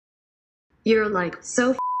You're like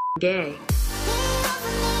so gay.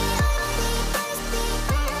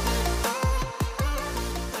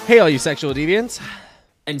 Hey, all you sexual deviants.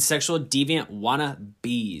 And sexual deviant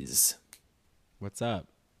wannabes. What's up?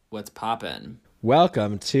 What's poppin'?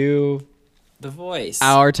 Welcome to The Voice.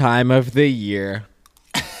 our time of the year.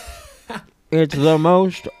 It's the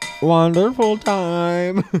most wonderful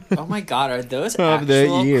time. Oh my god, are those Of the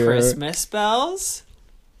actual year. Christmas bells?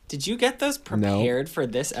 Did you get those prepared for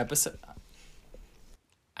this episode?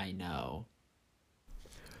 I know.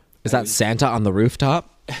 Is that Santa on the rooftop?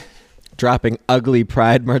 Dropping ugly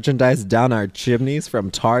Pride merchandise down our chimneys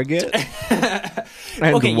from Target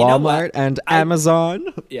and Okay, you know what? Walmart and Amazon.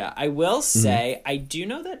 Yeah, I will say I do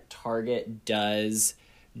know that Target does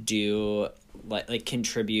do like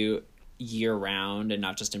contribute year round and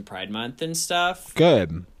not just in Pride Month and stuff.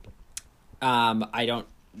 Good. I don't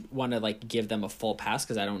want to like give them a full pass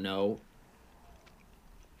because I don't know.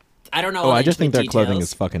 I Oh, I just think their intimate clothing details.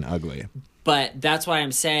 is fucking ugly. But that's why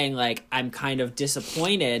I'm saying, like, I'm kind of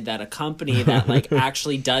disappointed that a company that, like,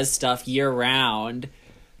 actually does stuff year-round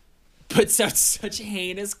puts out such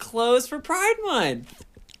heinous clothes for Pride Month.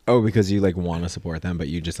 Oh, because you like want to support them, but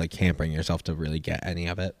you just like can't bring yourself to really get any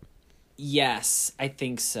of it. Yes, I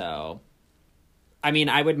think so. I mean,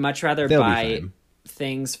 I would much rather They'll be buy fine.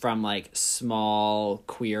 things from, like, small,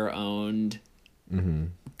 queer-owned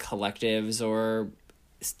collectives or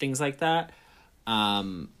things like that.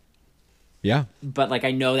 Yeah. But, like, I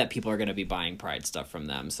know that people are going to be buying Pride stuff from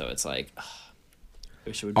them, so it's like, ugh, I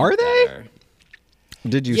wish it would be Are they? better.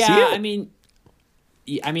 Did you Yeah, see it? I mean,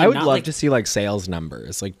 I would not love like, to see like sales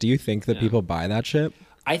numbers. Like, do you think that people buy that shit?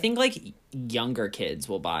 I think like younger kids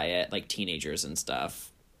will buy it, like teenagers and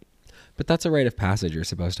stuff. But that's a rite of passage. You're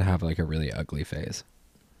supposed to have like a really ugly face.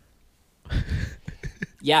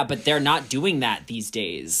 Yeah, but they're not doing that these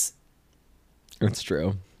days. It's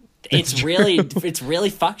true. It's really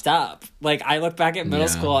fucked up. Like I look back at middle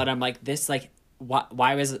Yeah. school and I'm like, this like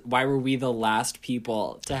why were we the last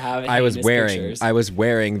people to have I was heinous wearing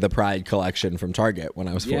pictures? the Pride collection from Target when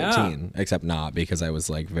I was 14, Yeah. except not because I was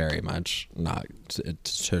like very much not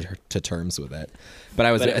to terms with it. But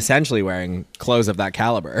I was essentially wearing clothes of that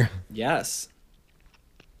caliber. Yes.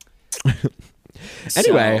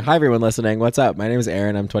 Anyway, So- hi everyone listening. What's up? My name is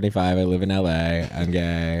Aaron. I'm 25. I live in LA. I'm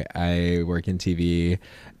gay. I work in TV.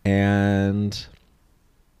 And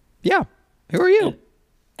yeah, who are you?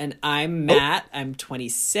 And I'm Matt. I'm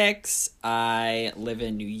 26. I live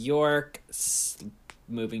in New York.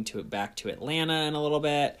 Moving back to Atlanta in a little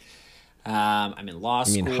bit. I'm in law You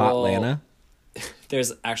school. mean Hot Lana?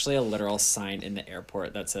 There's actually a literal sign in the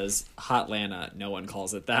airport that says Hot Lana. No one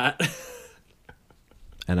calls it that.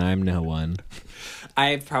 And I'm no one.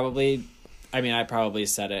 I probably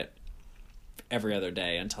said it every other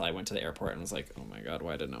day until I went to the airport and was like, oh my God,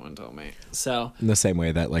 why did no one tell me? So In the same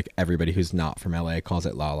way that like everybody who's not from LA calls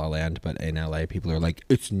it La La Land, but in LA people are like,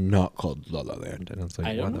 it's not called La La Land. And it's I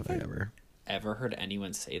like, don't what know the fuck if I- ever. ever heard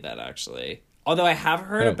anyone say that actually. Although I have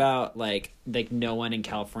heard about like no one in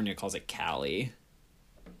California calls it Cali.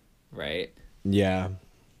 Right? Yeah.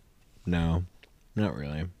 No, not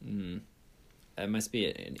really. That must be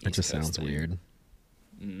an East It just Coast sounds thing. weird.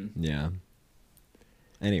 Yeah.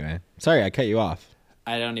 Anyway, sorry I cut you off.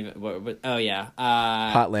 I don't even. What, oh yeah.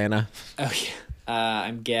 Hot Lana. Oh yeah.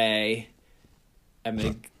 I'm gay. I'm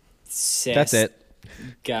a cis That's it.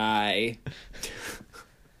 guy.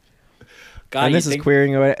 God, And you this is think-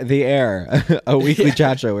 Queering the Air, a weekly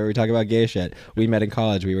chat show where we talk about gay shit. We met in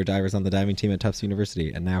college. We were divers on the diving team at Tufts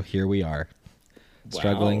University, and now here we are,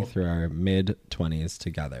 struggling Wow. through our mid-20s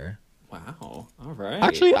together. Wow. All right.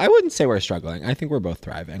 Actually, I wouldn't say we're struggling. I think we're both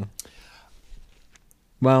thriving.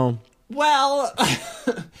 Well, Well,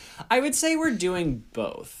 I would say we're doing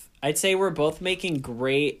both. I'd say we're both making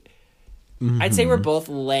great. I'd say we're both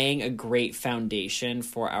laying a great foundation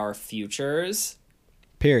for our futures.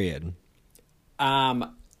 period. And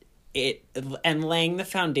laying the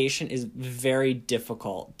foundation is very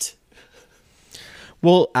difficult.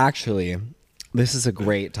 Well, actually, this is a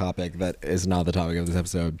great topic that is not the topic of this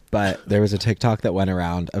episode, but there was a TikTok that went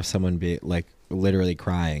around of someone like literally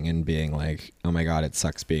crying and being like, oh my God, it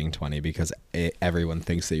sucks being 20 because everyone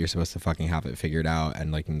thinks that you're supposed to fucking have it figured out.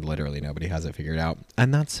 And like literally nobody has it figured out.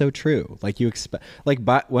 And that's so true. Like you expect, like,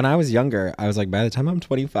 but when I was younger, I was like, by the time I'm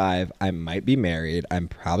 25, I might be married. I'm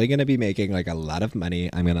probably going to be making like a lot of money.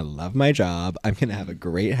 I'm going to love my job. I'm going to have a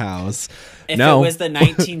great house. If No. it was the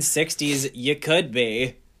 1960s, you could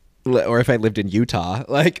be. Or if I lived in Utah,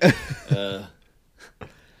 like,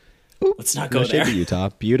 Let's not go no shade there. to Utah.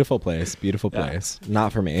 Beautiful place. Beautiful place.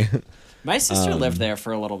 Not for me. My sister lived there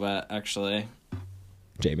for a little bit, actually.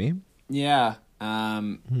 Jamie? Yeah.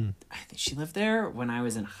 I think she lived there when I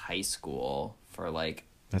was in high school for like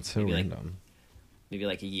That's so maybe random. maybe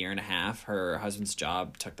like a year and a half. Her husband's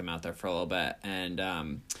job took them out there for a little bit,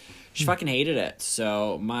 and she fucking hated it.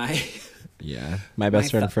 So my Yeah. My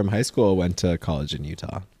best friend from high school went to college in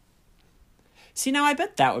Utah. see now, I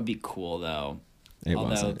bet that would be cool though. It Although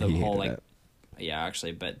wasn't. the He whole hated like it. yeah,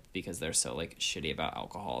 actually, but because they're so like shitty about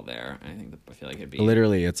alcohol there, I feel like it'd be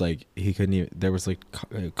Literally, it's like he couldn't even. There was like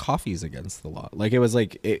coffees against the law. Like it was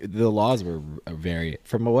like the laws were very.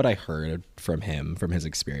 From what I heard from him, from his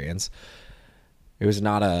experience, it was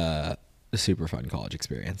not a super fun college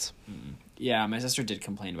experience. yeah. My sister did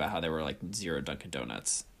complain about how there were like 0 Dunkin'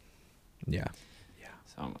 Donuts. Yeah,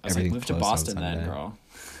 So I was Everything like, move to closed on Boston then, Sunday. girl.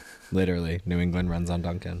 literally, New England runs on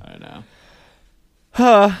Dunkin'. I know.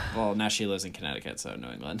 Huh. Well, now she lives in Connecticut, so New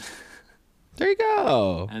England. There you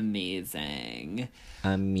go. Amazing.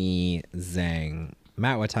 Amazing.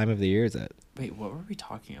 Matt, what time of the year is it? Wait, what were we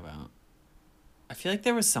talking about? I feel like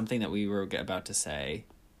there was something that we were about to say,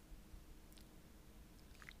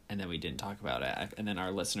 and then we didn't talk about it. And then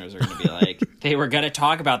our listeners are going to be like, they were going to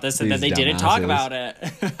talk about this, and then they These didn't talk dumbasses. about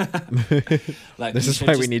it. Like, This we is should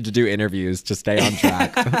why we just- need to do interviews to stay on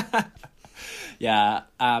track. Yeah.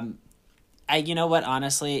 You know what?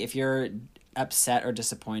 Honestly, if you're upset or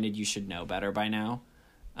disappointed, you should know better by now.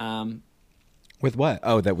 With what?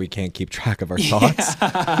 Oh, that we can't keep track of our thoughts.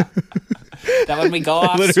 That when we go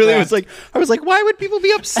off Literally, script, I was like, why would people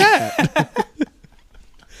be upset?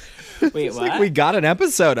 wait, It's what? like we got an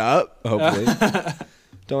episode up. Hopefully,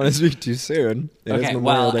 don't want to speak too soon. It is Okay,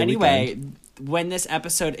 Memorial well, Day anyway, weekend. when this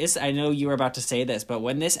episode is, I know you were about to say this, but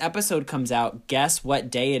when this episode comes out, guess what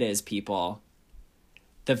day it is, people?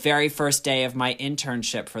 The very first day of my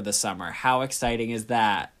internship for the summer. How exciting is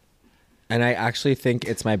that? And I actually think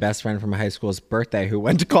it's my best friend from high school's birthday who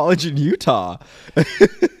went to college in Utah.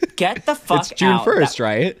 Get the fuck It's June out. 1st,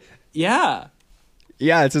 right? Yeah.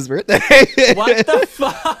 Yeah, it's his birthday. What the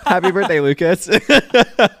fuck? Happy birthday, Lucas.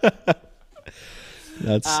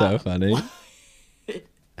 That's so funny.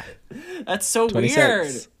 That's so 26.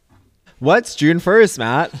 weird. What's June 1st,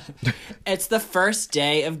 Matt? It's the first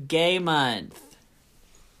day of gay month.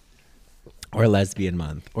 Or lesbian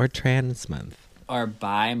month. Or trans month. Or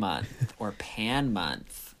bi month. Or pan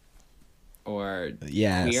month. Or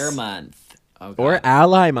Yes. queer month. Oh, Or God.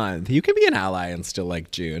 ally month. You can be an ally and still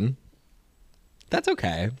like June. That's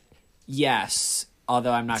okay. Yes.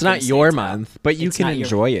 Although I'm not It's gonna not say your it's month, but you it's can not your-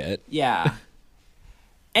 enjoy it. Yeah.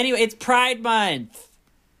 Anyway, it's Pride Month.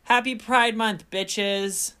 Happy Pride Month,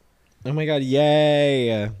 bitches. Oh my god,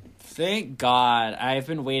 yay. Thank God. I've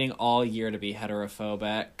been waiting all year to be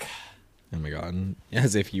heterophobic. Oh my god.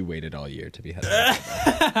 As if you waited all year to be hetero.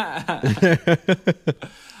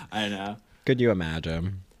 I know. Could you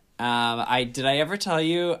imagine? Did I ever tell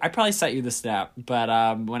you? I probably sent you the snap, but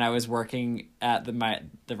when I was working at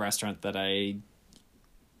the restaurant that I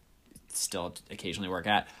still occasionally work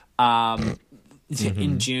at,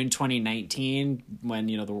 in June 2019, when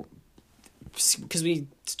because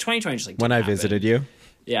 2020 just like When didn't I happen. visited you?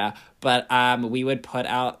 Yeah, but we would put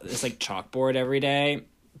out this like chalkboard every day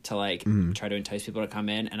to like try to entice people to come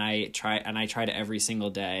in, and I tried every single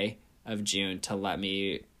day of June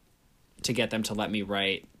to get them to let me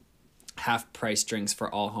write half price drinks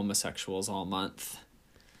for all homosexuals all month,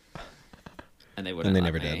 and they wouldn't. And they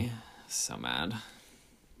let never me. did. So mad.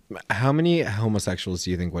 How many homosexuals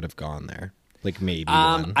do you think would have gone there? Like maybe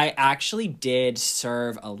one. I actually did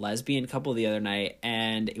serve a lesbian couple the other night,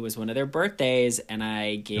 and it was one of their birthdays, and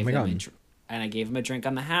I gave my them God. and I gave them a drink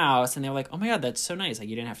on the house, and they were like, "Oh my God, that's so nice! Like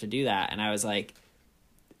you didn't have to do that." And I was like,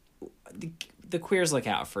 "The queers look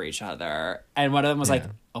out for each other," and one of them was like,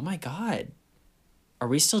 Yeah. "Oh my God, are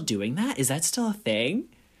we still doing that? Is that still a thing?"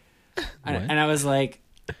 And, What? and I was like,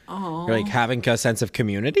 "Oh, You're like having a sense of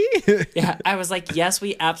community? yeah." I was like, "Yes,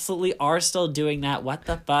 we absolutely are still doing that. What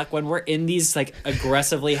the fuck? When we're in these like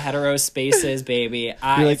aggressively hetero spaces, baby,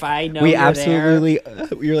 You're like, if I know we you're absolutely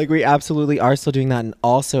you're like we absolutely are still doing that, and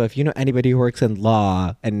also if you know anybody who works in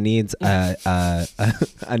law and needs a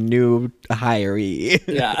new hiree,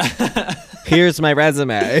 there, yeah, here's my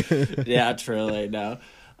resume. yeah, truly no.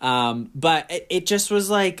 But it just was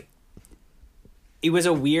like, it was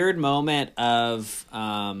a weird moment of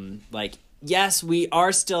like, yes, we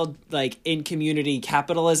are still like in community.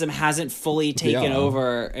 Capitalism hasn't fully taken Yeah.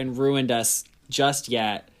 over and ruined us just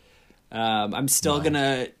yet. I'm still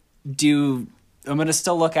gonna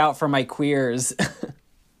still look out for my queers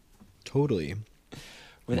Totally.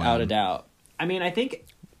 without Wow. a doubt. I mean, I think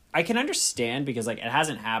I can understand because like it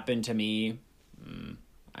hasn't happened to me.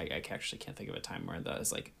 I actually can't think of a time where that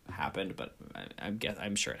has like happened, but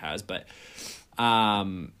I'm sure it has. But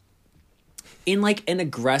in like an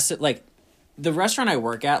aggressive, like the restaurant I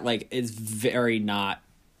work at, like is very not,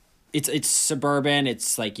 it's suburban.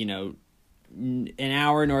 It's like, you know, an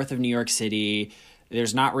hour north of New York City.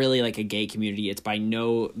 There's not really like a gay community. It's by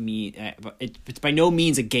no it's by no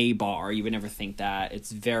means a gay bar. You would never think that.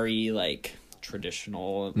 It's very like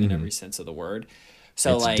traditional in every sense of the word.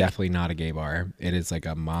 So It's like definitely not a gay bar. It is like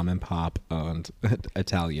a mom and pop owned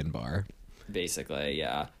Italian bar. basically,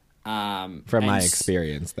 yeah. From and my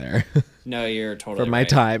experience there. No, you're totally From my right.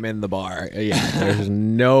 time in the bar. Yeah, there's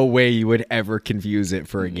no way you would ever confuse it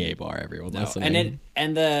for a gay bar, everyone listening.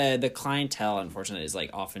 And the clientele, unfortunately, is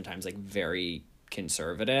like oftentimes like very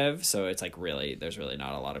conservative. So it's like really, there's really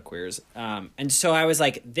not a lot of queers. And so I was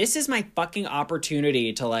like, this is my fucking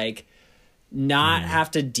opportunity to like not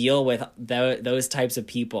have to deal with those types of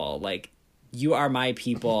people. Like, you are my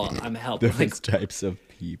people. I'm helping. Those Like, types of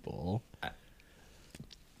people.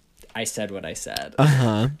 I said what I said.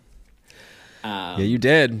 Yeah, you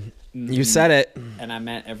did. You said it. And I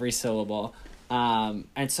meant every syllable.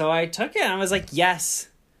 And so I took it and I was like, yes,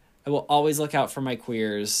 I will always look out for my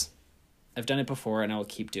queers. I've done it before and I will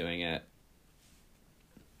keep doing it.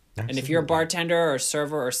 And if you're a bartender or a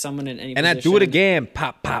server or someone in any And I position, do it again.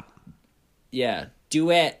 Pop, pop. yeah,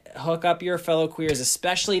 do it. Hook up your fellow queers,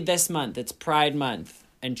 especially this month. It's Pride Month.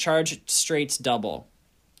 And charge straights double.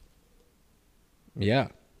 Yeah,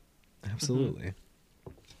 absolutely.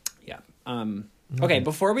 Yeah. Okay,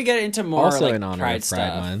 before we get into more Also like in honor Pride of Pride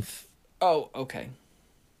stuff. Month. Oh, okay.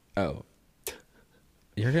 Oh.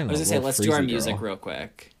 You're gonna I was gonna say, let's do our music real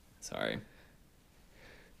quick. Sorry.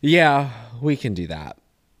 Yeah, we can do that.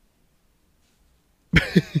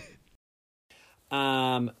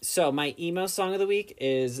 So my emo song of the week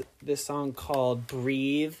is this song called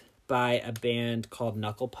Breathe by a band called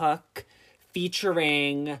Knuckle Puck,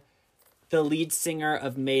 featuring the lead singer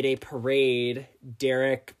of Mayday Parade,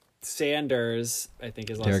 Derek Sanders, I think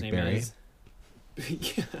his last Derek name Barry. is.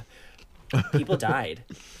 Yeah. People died.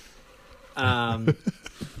 I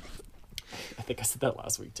think I said that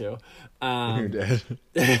last week too. You did.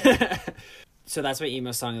 So that's my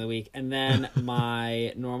emo song of the week. And then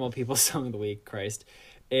my normal people song of the week, Christ,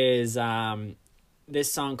 is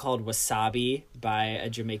this song called Wasabi by a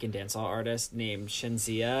Jamaican dancehall artist named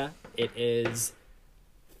Shenzia. It is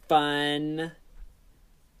fun,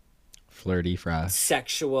 Flirty, fresh.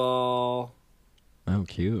 sexual. Oh,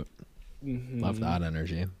 cute. Love that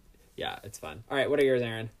energy. Yeah, it's fun. All right, what are yours,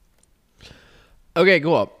 Aaron? Okay,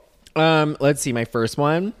 cool. Let's see. My first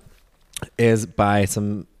one is by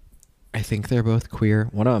some, I think they're both queer.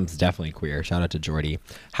 One of them's definitely queer. Shout out to Jordy.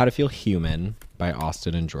 How to Feel Human by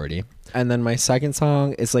Austin and Jordy. And then my second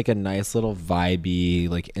song is like a nice little vibey,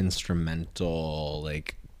 like instrumental,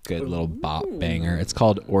 like good little bop banger. It's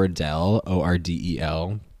called Ordel,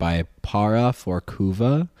 Ordel, by Para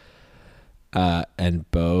Forkuva,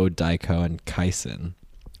 and Bo Daiko and Kaisen.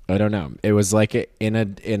 I don't know. It was like in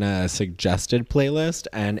a suggested playlist,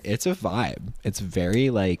 and it's a vibe. It's very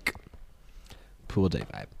like pool day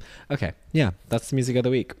vibe. Okay, yeah, that's the music of the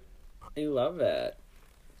week. I love it.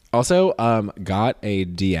 Also, got a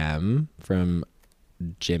DM from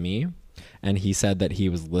Jimmy, and he said that he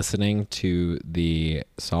was listening to the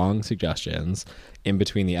song suggestions in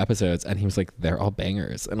between the episodes, and he was like, "They're all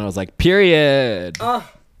bangers," and I was like, "Period." I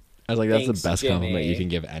was like, "That's Thanks, the best compliment you Jimmy. can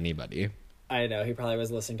give anybody." I know, he probably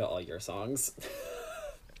was listening to all your songs.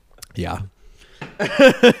 Yeah.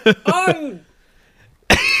 Oh,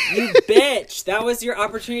 you bitch. That was your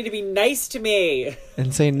opportunity to be nice to me.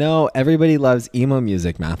 And say, no, everybody loves emo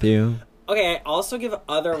music, Matthew. Okay, I also give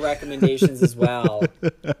other recommendations as well.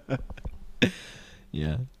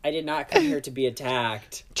 Yeah. I did not come here to be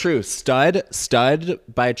attacked. True. Stud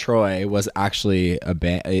by Troy was actually a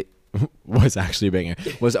banger.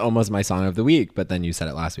 Was almost my song of the week, but then you said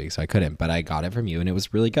it last week, so I couldn't. But I got it from you, and it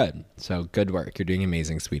was really good. So good work. You're doing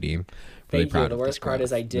amazing, sweetie. Really Thank proud you. The of worst this part growth,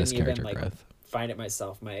 is I this didn't even character like growth. find it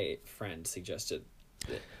myself. My friend suggested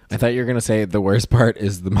it. I thought you were gonna say the worst part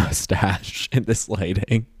is the mustache in this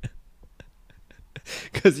lighting.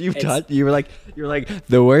 Because you were like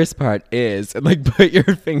the worst part is, and like put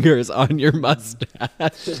your fingers on your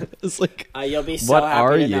mustache. It's like, You'll be so what happy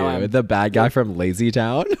are to know you, I'm- the bad guy from Lazy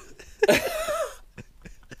Town?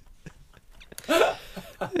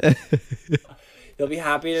 You'll be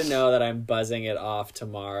happy to know that I'm buzzing it off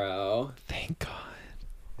tomorrow. Thank God.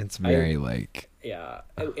 It's very Yeah.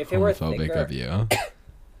 If it were homophobic thicker, of you.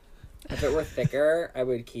 if it were thicker, I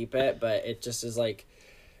would keep it, but it just is like,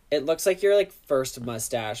 it looks like your like first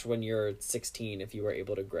mustache when you're 16 if you were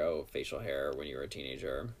able to grow facial hair when you were a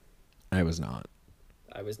teenager. I was not.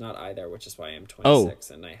 I was not either, which is why I'm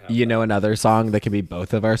 26 and I have You know another song that could be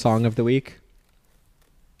both of our song of the week?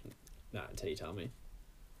 Not until you tell me.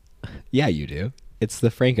 Yeah, you do. It's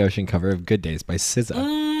the Frank Ocean cover of Good Days by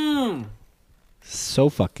SZA. So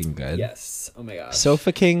fucking good. Yes. Oh my gosh.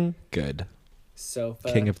 Sofa King, good.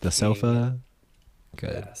 Sofa King of the Sofa,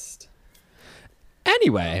 good. Best.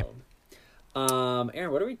 Anyway,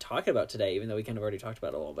 Aaron, what are we talking about today? Even though we kind of already talked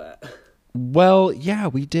about it a little bit. well, yeah,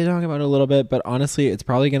 we did talk about it a little bit, but honestly, it's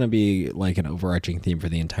probably going to be like an overarching theme for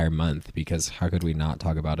the entire month because how could we not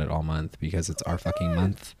talk about it all month? Because it's our fucking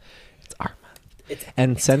month. It's our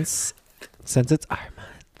month. Since it's our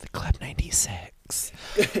month, Club 96.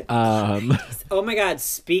 Oh my God!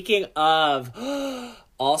 Speaking of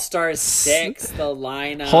All Stars 6, the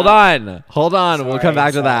lineup. Hold on. We'll come back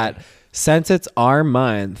to Sorry. that. Since it's our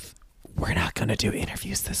month, we're not going to do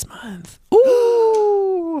interviews this month.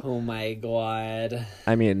 Ooh. Oh my God.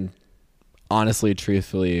 I mean, honestly,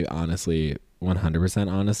 truthfully,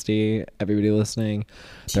 100% honesty, everybody listening,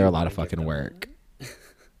 they're a lot of fucking work.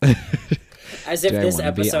 As if Do I this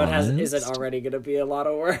wanna be episode isn't honest? already going to be a lot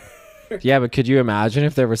of work. Yeah, but could you imagine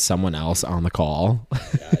if there was someone else on the call?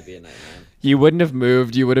 Yeah, it'd be a nightmare. You wouldn't have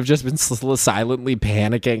moved. You would have just been silently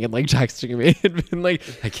panicking and like texting me and been like,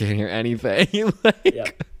 I can't hear anything. Like,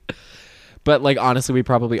 Yep. But like honestly, we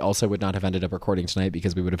probably also would not have ended up recording tonight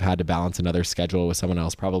because we would have had to balance another schedule with someone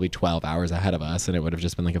else probably 12 hours ahead of us, and it would have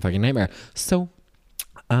just been like a fucking nightmare. So,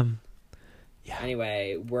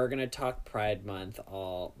 Anyway, we're going to talk Pride Month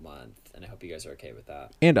all month, and I hope you guys are okay with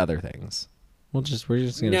that. and other things. We're just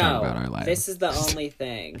gonna talk about our lives. This is the only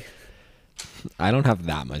thing. I don't have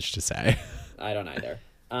that much to say, I don't either.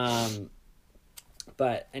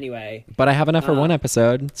 But anyway, but I have enough for one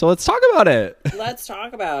episode, so let's talk about it. let's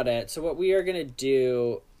talk about it. So what we are going to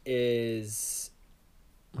do is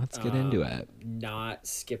Let's get into it. not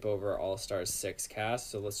skip over All Stars 6 cast.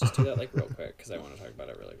 So let's just do that like real quick because I want to talk about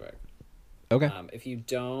it really quick. Okay. If you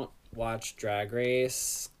don't watch Drag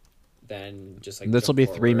Race, then just like This will jump be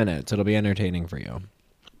forward. 3 minutes. It'll be entertaining for you.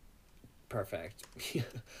 Perfect.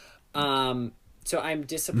 So I'm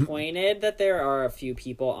disappointed that there are a few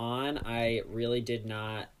people on. I really did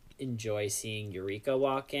not enjoy seeing Eureka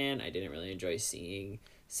walk in. I didn't really enjoy seeing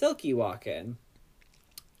Silky walk in.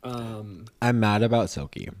 I'm mad about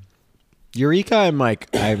Silky. Eureka,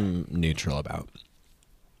 I'm neutral about.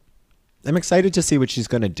 I'm excited to see what she's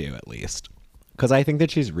gonna do at least, because I think that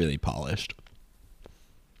she's really polished.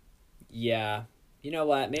 Yeah. You know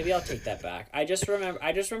what? Maybe I'll take that back. I just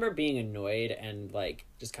remember being annoyed and like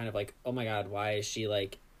just kind of like, oh my God, why is she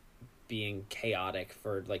like being chaotic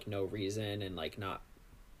for like no reason and like not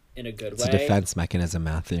in a good It's way? a defense mechanism,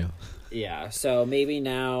 Matthew. Yeah. So maybe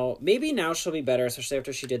now she'll be better, especially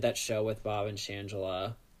after she did that show with Bob and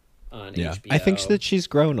Shangela on Yeah, HBO. I think that she's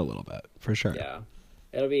grown a little bit for sure. Yeah.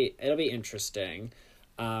 It'll be interesting.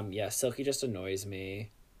 Yeah, Silky just annoys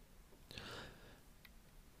me.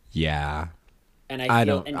 Yeah. And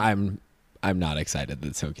I'm not excited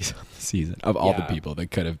that Silky's on the season. Of all the Yeah. people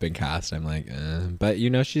that could have been cast, I'm like, but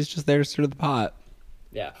she's just there to stir the pot.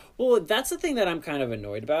 Yeah. Well, that's the thing that I'm kind of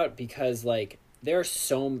annoyed about because like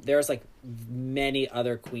there's like many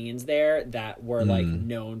other queens there that were like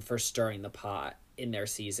known for stirring the pot in their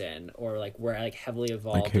season or like were like heavily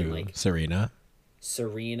involved Like who? in like Serena?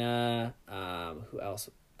 who else?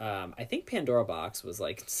 I think Pandora Box was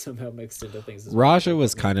like somehow mixed into things as well. Raja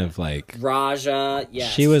was kind of like, Raja,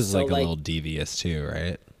 yes. she was So, like a little devious too,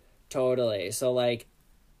 right? Totally. So like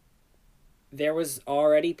there was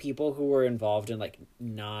already people who were involved in like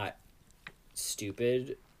not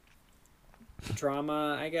stupid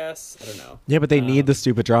drama, I guess. I don't know. Yeah, but they need the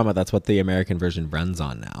stupid drama. That's what the American version runs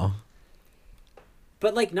on now.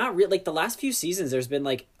 But like not really like the last few seasons there's been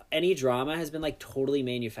like any drama has been like totally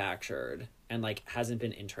manufactured and like hasn't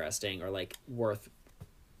been interesting or like worth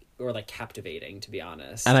or like captivating, to be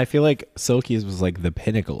honest. And I feel like Silky's was like the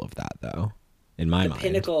pinnacle of that, though, in my mind. a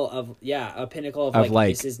pinnacle of like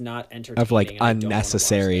this is not entertaining. Of like and I don't wanna watch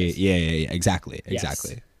unnecessary. this. Yeah, exactly. Yes.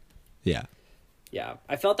 Exactly. Yeah. Yeah,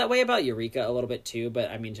 I felt that way about Eureka a little bit too,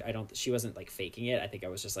 but I mean, she wasn't like faking it. I think I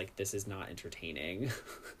was just like, this is not entertaining.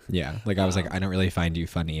 Yeah. Like I was like, I don't really find you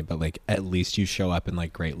funny, but like at least you show up in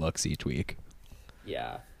like great looks each week.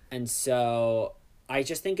 Yeah. And so I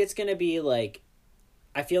just think it's going to be like,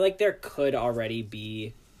 I feel like there could already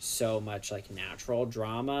be so much like natural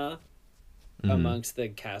drama amongst the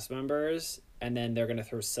cast members. And then they're going to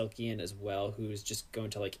throw Silky in as well, who's just going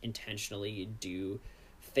to like intentionally do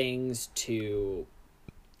things to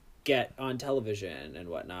get on television and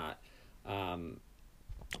whatnot.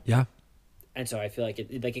 Yeah. And so I feel like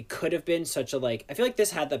it could have been such a like, I feel like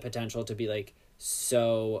this had the potential to be like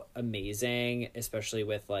so amazing, especially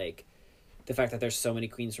with like the fact that there's so many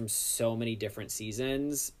queens from so many different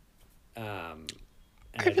seasons.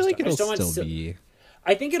 And I feel like it'll don't want still be.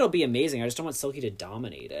 I think it'll be amazing. I just don't want Silky to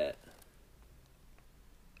dominate it.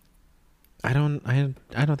 I don't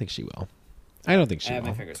think she will. I don't think she I have my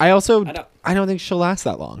will. fingers I also I don't- I don't think she'll last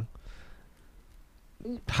that long.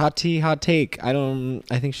 Hot tea, hot take. I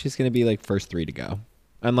think she's gonna be like first 3 to go,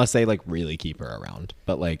 unless they like really keep her around.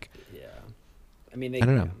 But like, Yeah. I mean, I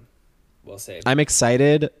don't know. We'll see. I'm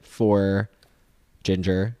excited for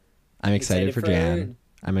Ginger. I'm excited excited for for Jan.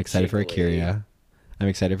 I'm excited for Jiggly. Akira. I'm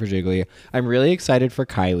excited for Jiggly. I'm really excited for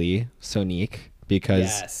Kylie Sonique because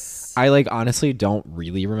Yes. I like honestly don't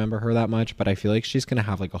really remember her that much, but I feel like she's gonna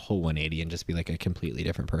have like a whole 180 and just be like a completely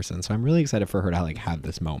different person. So I'm really excited for her to like have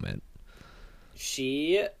this moment.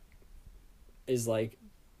 She is like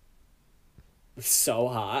so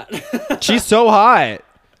hot. She's so hot.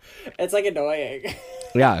 It's like annoying.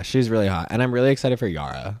 Yeah, she's really hot, and I'm really excited for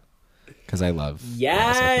Yara because I love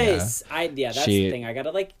Yara Sofia. Yes. That's She- the thing. I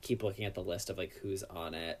gotta like keep looking at the list of like who's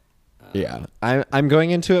on it. Yeah, I'm going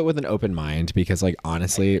into it with an open mind because, like,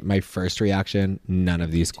 honestly, my first reaction, none of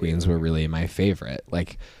these queens were really my favorite.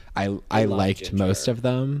 Like, I love liked Ginger. most of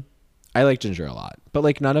them. I like Ginger a lot, but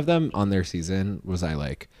like none of them on their season was I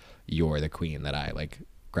like, you're the queen that I like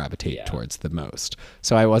gravitate Yeah. towards the most.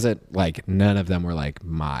 So I wasn't like, none of them were like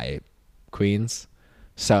my queens.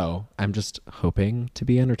 So I'm just hoping to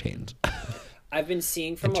be entertained. I've been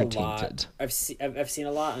seeing from a lot. Entertained. I've seen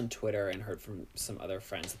a lot on Twitter and heard from some other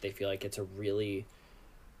friends that they feel like it's a really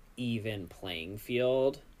even playing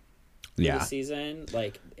field for Yeah. the season.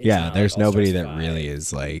 Like it's Yeah, not there's like All nobody Stars that 5. really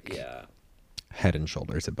is like Yeah. head and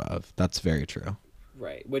shoulders above. That's very true.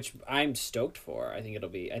 Right, which I'm stoked for. I think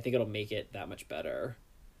it'll make it that much better.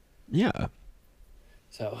 Yeah.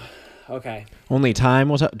 So, okay. Only time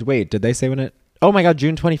will tell. Wait, did they say when it? Oh my God,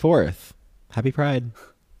 June 24th. Happy Pride.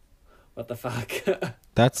 What the fuck?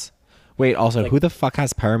 That's. Wait, also, Like- who the fuck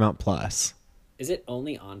has Paramount Plus? Is it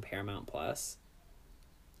only on Paramount Plus?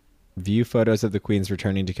 View photos of the queens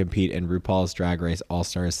returning to compete in RuPaul's Drag Race All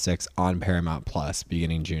Stars 6 on Paramount Plus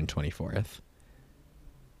beginning June 24th.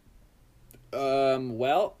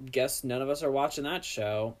 Well, guess none of us are watching that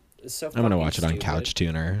show. It's so I'm going to fucking watch it on stupid. Couch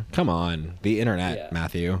Tuner. Come on. The internet, Yeah.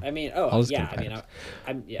 Matthew. I mean, I'll just yeah. I confide. mean,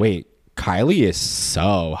 I'm yeah. Wait, Kylie is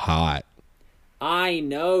so hot. I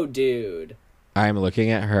know, dude. I'm looking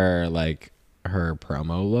at her, like, her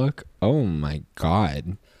promo look. Oh my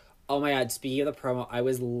God. Oh my god! Speaking of the promo, I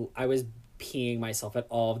was peeing myself at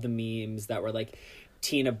all of the memes that were like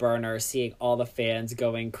Tina Burner seeing all the fans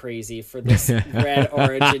going crazy for this red,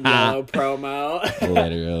 orange, and yellow promo.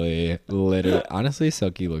 literally. Honestly,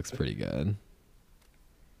 Silky looks pretty good.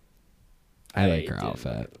 I like her didn't look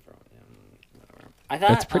outfit. at the promo. Yeah, whatever. I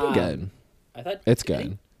thought It's pretty good. I thought It's I think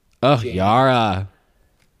good. Oh, Jan- Yara.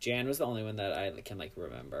 Jan was the only one that I can like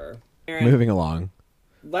remember. Moving along.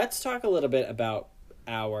 Let's talk a little bit about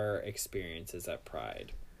our experiences at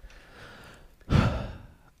Pride.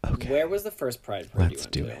 Okay. Where was the first Pride parade Let's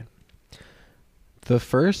you do went it. The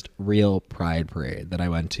first real Pride parade that I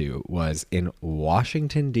went to was in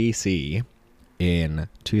Washington, D.C. in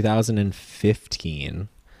 2015. to?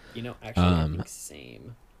 You know, actually, I think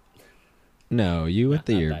same. No, you went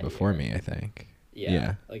the Not year that before year. me, I think.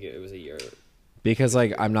 Yeah, like it was a year. Because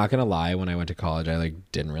like I'm not gonna lie, when I went to college, I like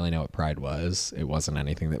didn't really know what Pride was. It wasn't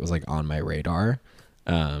anything that was like on my radar.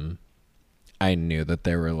 I knew that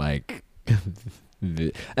there were like,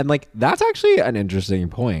 and like that's actually an interesting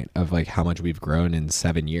point of like how much we've grown in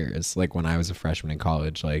 7 years. Like when I was a freshman in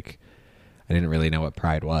college, like I didn't really know what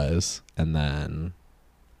Pride was, and then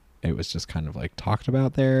it was just kind of like talked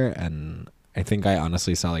about there. And I think I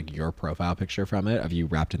honestly saw like your profile picture from it of you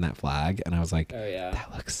wrapped in that flag, and I was like, Oh yeah.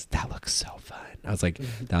 that looks so fun. I was like,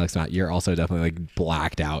 that looks not. You're also definitely like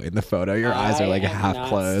blacked out in the photo. Your eyes are like I am half not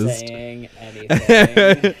closed. Saying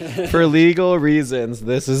anything. For legal reasons,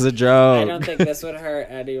 this is a joke. I don't think this would hurt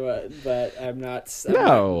anyone, but I'm not.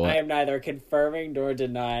 No. I am neither confirming nor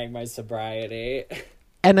denying my sobriety.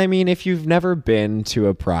 And I mean, if you've never been to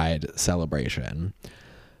a Pride celebration,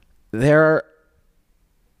 there are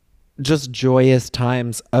just joyous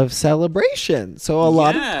times of celebration. So a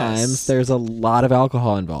lot of Yes. times there's a lot of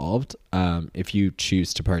alcohol involved, if you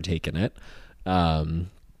choose to partake in it. And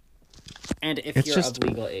if It's you're just- of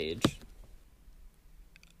legal age,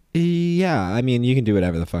 Yeah, I mean, you can do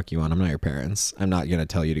whatever the fuck you want. I'm not your parents. I'm not going to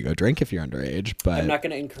tell you to go drink if you're underage, but I'm not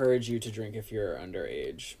going to encourage you to drink if you're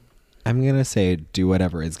underage. I'm going to say do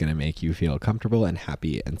whatever is going to make you feel comfortable and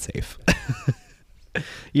happy and safe.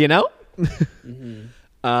 You know?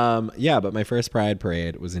 Yeah, but my first Pride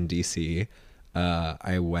parade was in DC.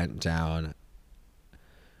 I went down.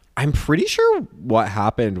 I'm pretty sure what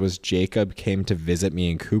happened was Jacob came to visit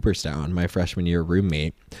me in Cooperstown, my freshman year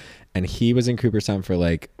roommate, and he was in Cooperstown for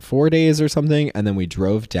like 4 days or something, and then we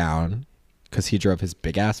drove down because he drove his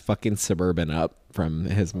big ass fucking Suburban up from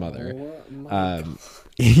his mother.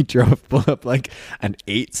 He drove up like an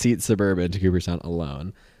 8-seat Suburban to Cooperstown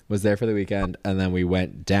alone, was there for the weekend, and then we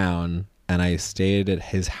went down and I stayed at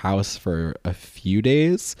his house for a few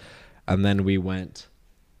days, and then we went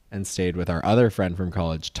and stayed with our other friend from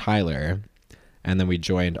college, Tyler, and then we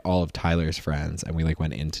joined all of Tyler's friends, and we like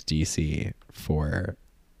went into DC for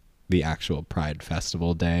the actual Pride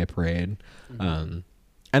Festival day parade.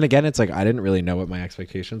 And again, it's like I didn't really know what my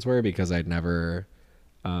expectations were because I'd never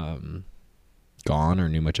gone or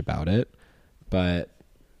knew much about it, but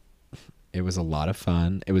it was a lot of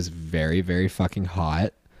fun. It was very, very fucking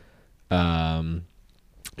hot.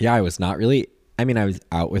 Yeah, I was not really, I mean, I was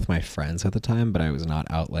out with my friends at the time, but I was not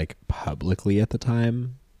out like publicly at the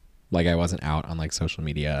time. Like I wasn't out on like social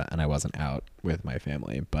media, and I wasn't out with my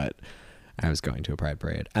family, but I was going to a Pride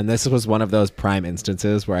parade. And this was one of those prime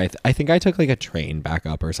instances where I think I took like a train back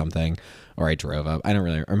up or something, or I drove up. I don't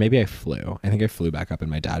really, or maybe I flew. I think I flew back up, and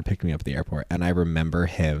my dad picked me up at the airport. And I remember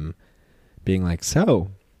him being like, "So,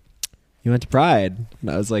 you went to Pride?" And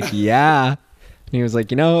I was like, "Yeah." And he was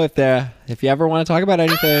like, if you ever want to talk about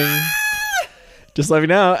anything, just let me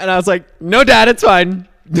know. And I was like, "No, Dad, it's fine.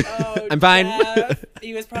 Oh, I'm fine." Jeff.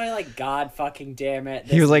 He was probably like, "God fucking damn it."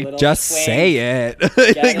 He was like, "Just say it."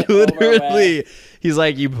 Like literally, he's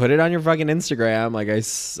like, "You put it on your fucking Instagram." Like I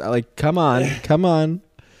like, come on.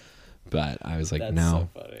 But I was like, That's "No,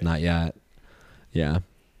 so funny. not yet." Yeah.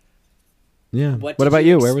 What did about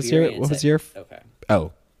you? What was experience your? Okay.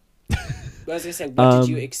 Oh, I was gonna say, what did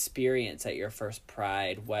you experience at your first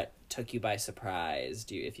Pride? What took you by surprise?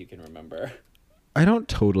 If you can remember? I don't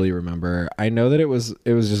totally remember. I know that it was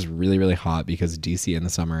just really, really hot because DC in the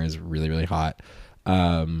summer is really, really hot.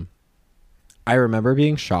 I remember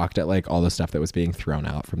being shocked at like all the stuff that was being thrown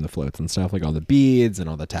out from the floats and stuff, like all the beads and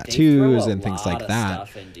all the tattoos and things like that.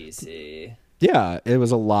 Stuff in DC. Yeah, it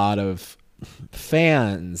was a lot of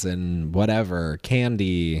fans and whatever,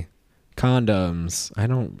 candy, condoms. I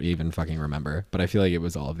don't even fucking remember, but I feel like it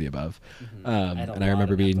was all of the above. And I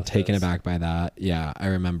remember being taken aback by that. Yeah, I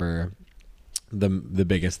remember the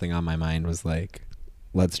biggest thing on my mind was like,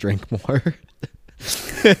 let's drink more.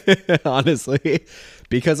 Honestly,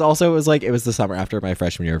 because also it was the summer after my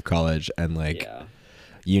freshman year of college, and like,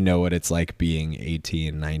 you know what it's like being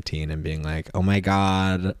 18, 19 and being like, oh my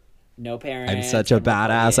God, no parents, I'm such a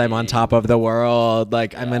badass, I'm on top of the world,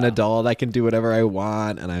 like I'm an adult, I can do whatever I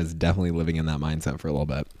want. And I was definitely living in that mindset for a little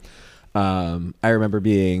bit. I remember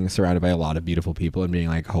being surrounded by a lot of beautiful people and being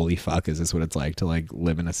like, holy fuck, is this what it's like to like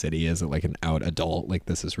live in a city as like an out adult? Like,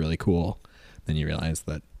 this is really cool. Then you realize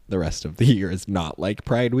that the rest of the year is not like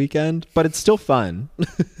Pride weekend, but it's still fun.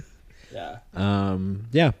 Yeah.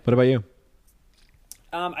 Yeah. What about you?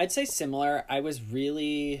 I'd say similar.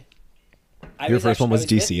 Your first one was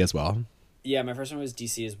DC as well. Yeah, my first one was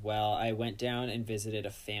DC as well. I went down and visited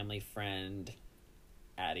a family friend,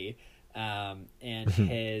 Addie, and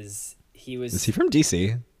he was... Is he from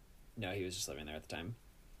DC? No, he was just living there at the time.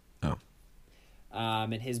 Oh.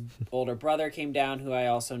 And his older brother came down, who I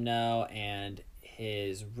also know, and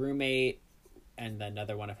his roommate and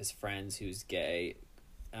another one of his friends who's gay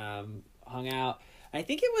hung out. I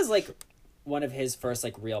think it was like one of his first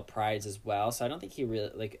like real prides as well, so I don't think he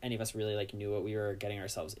really like any of us really like knew what we were getting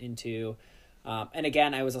ourselves into. And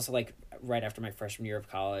again, I was also like right after my freshman year of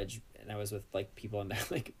college, and I was with like people in their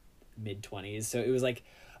like mid-20s, so it was like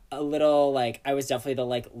a little like I was definitely the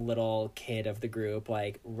like little kid of the group,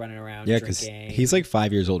 like running around drinking. He's like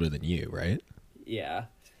 5 years older than you, right? Yeah.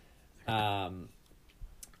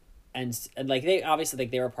 And like they obviously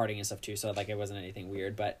like they were partying and stuff too, so like it wasn't anything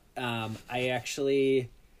weird, but I actually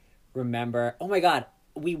remember, oh my God,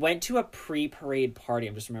 we went to a pre-parade party,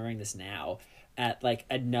 I'm just remembering this now, at like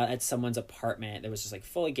at someone's apartment that was just like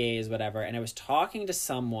full of gays, whatever, and I was talking to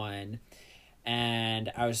someone and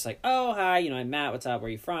I was just like, oh hi, I'm Matt, what's up, where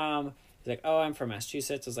are you from? He's like, oh, I'm from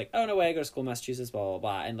Massachusetts. I was like, oh no way, I go to school in Massachusetts, blah blah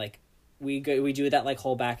blah. And like we do that like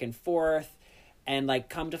whole back and forth, and like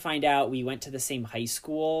come to find out we went to the same high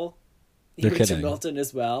school. He went to Milton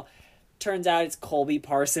as well. Turns out it's Colby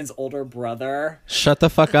Parsons' older brother. Shut the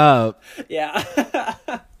fuck up. Yeah.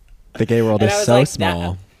 The gay world is so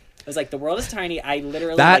small. I was like, the world is tiny. I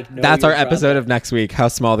literally that's our episode of next week, how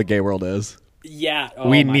small the gay world is. Yeah. Oh,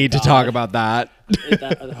 we need to talk about that.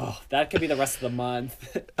 That could be the rest of the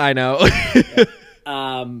month. I know.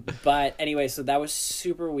 But anyway, so that was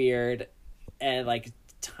super weird and like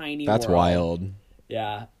tiny That's world. wild.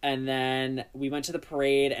 Yeah. And then we went to the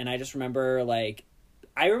parade, and I just remember like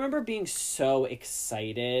I remember being so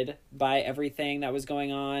excited by everything that was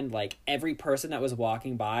going on. Like every person that was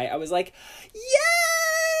walking by, I was like,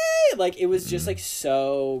 yay! Like it was just like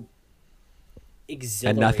so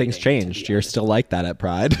exhilarating. And nothing's changed. You're still like that at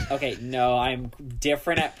Pride. Okay, no, I'm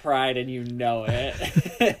different at Pride and you know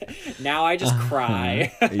it. Now I just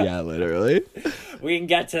cry. Yeah, literally. We can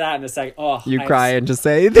get to that in a second. Oh, You cry and just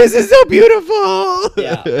say, "This is so beautiful."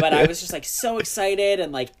 Yeah, but I was just like so excited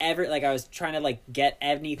and like I was trying to like get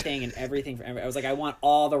anything and everything for I was like, I want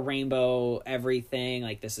all the rainbow everything.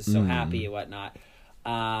 Like this is so happy and whatnot.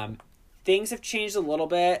 Things have changed a little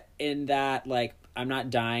bit in that like I'm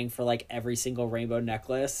not dying for like every single rainbow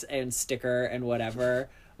necklace and sticker and whatever.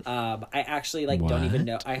 I actually like don't even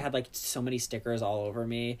know. I had like so many stickers all over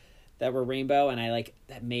me that were rainbow, and I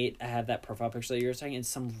have that profile picture that you were talking, and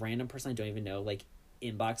some random person I don't even know like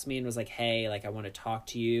inboxed me and was like, hey, like I want to talk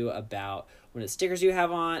to you about one of the stickers you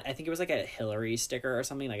have on. I think it was like a Hillary sticker or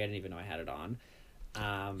something. Like I didn't even know I had it on.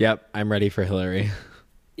 Yep, I'm ready for Hillary.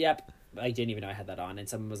 Yep. I didn't even know I had that on, and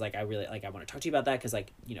someone was like, I really like I want to talk to you about that because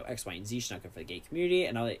like, you know, X, Y, and Z should not go for the gay community.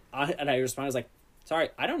 And I responded, I was like, sorry,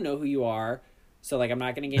 I don't know who you are, so like I'm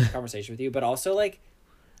not going to get into conversation with you. But also like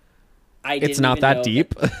It's not that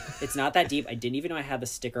deep. It's not that deep. I didn't even know I had the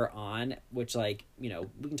sticker on, which like, you know,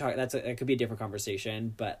 we can talk. That could be a different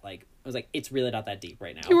conversation, but like I was like, it's really not that deep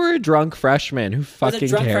right now. You were a drunk freshman. Who fucking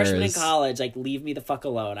cares? I was a drunk freshman in college. Like, leave me the fuck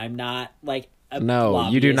alone. I'm not like. No,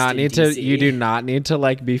 you do not need to. You do not need to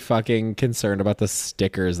like be fucking concerned about the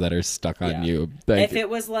stickers that are stuck on you. Like, if it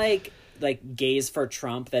was like gays for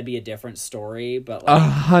Trump, that'd be a different story. But like,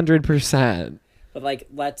 100%. But like,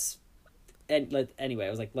 anyway, I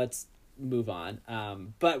was like, let's move on.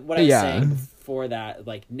 But what I was saying before that,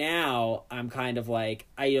 like now I'm kind of like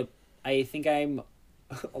I think I'm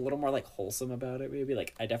a little more like wholesome about it. Maybe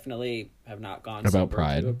like I definitely have not gone about sober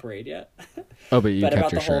Pride to a parade yet. Oh, but you but kept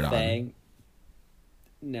about your the shirt whole on. thing.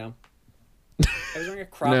 No. I was wearing a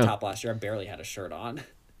crop top last year. I barely had a shirt on.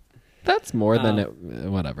 That's more than it.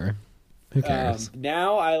 Whatever. Who cares?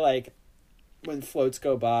 Now I like when floats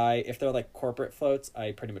go by. If they're like corporate floats,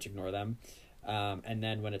 I pretty much ignore them. And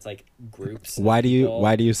then when it's like groups, why do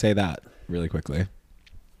you say that really quickly?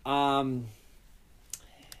 Should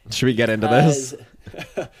we get into this?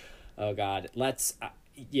 Oh God, let's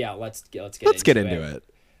get into it.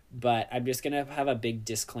 But I'm just gonna have a big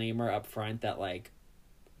disclaimer up front that like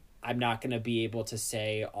I'm not gonna be able to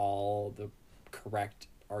say all the correct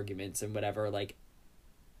arguments and whatever like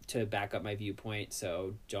to back up my viewpoint.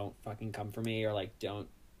 So don't fucking come for me or like don't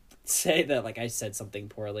say that like I said something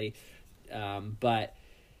poorly. But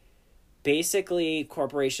basically,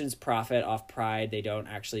 corporations profit off Pride. They don't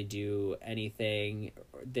actually do anything.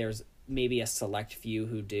 There's maybe a select few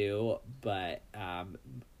who do, but a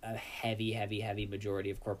heavy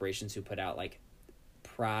majority of corporations who put out like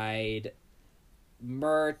Pride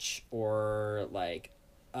merch or like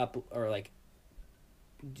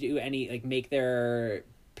do any like make their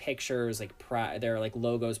pictures like Pride, their like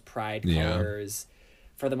logos Pride colors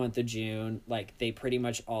for the month of June. Like they pretty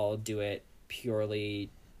much all do it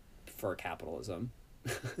purely for capitalism.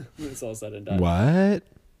 It's all said and done. What?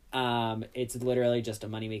 It's literally just a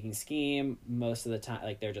money-making scheme. Most of the time,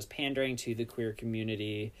 like they're just pandering to the queer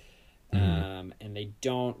community. And they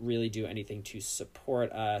don't really do anything to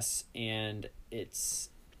support us, and it's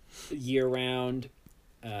year-round.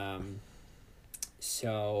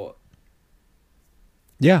 So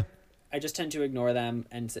yeah, I just tend to ignore them,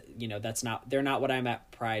 and you know they're not what I'm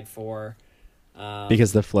at Pride for.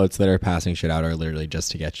 Because the floats that are passing shit out are literally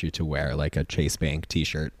just to get you to wear like a Chase Bank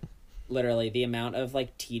t-shirt. Literally, the amount of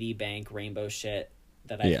like TD Bank rainbow shit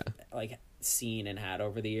that I've like seen and had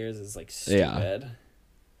over the years is like stupid.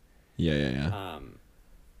 Yeah.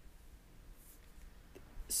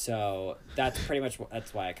 So that's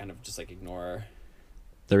why I kind of just like ignore.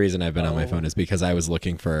 The reason I've been on my phone is because I was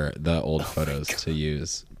looking for the old photos to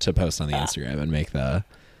use to post on the Instagram and make the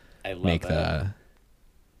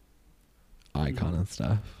icon and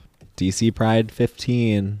stuff. DC Pride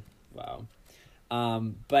 15. Wow.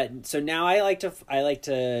 But so now I like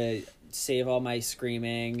to save all my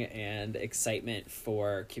screaming and excitement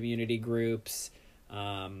for community groups.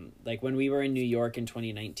 Like when we were in New York in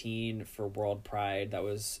 2019 for World Pride, that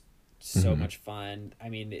was so much fun. I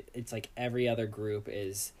mean, it's like every other group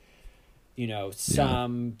is, you know,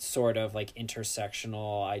 some sort of like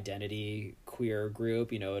intersectional identity queer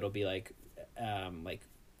group. You know, it'll be like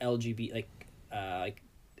LGBT, like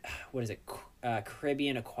what is it?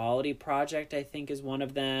 Caribbean Equality Project, I think, is one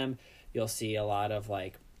of them. You'll see a lot of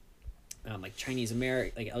like Chinese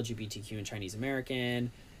American, like LGBTQ and Chinese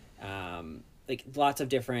American, like lots of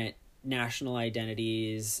different national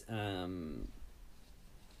identities,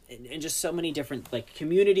 and just so many different like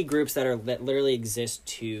community groups that literally exist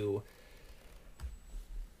to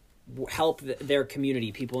help their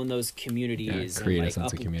community, people in those communities, create and, a like,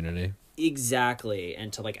 sense of community. Exactly,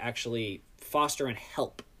 and to like actually foster and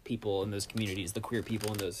help people in those communities, the queer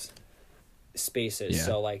people in those spaces. Yeah.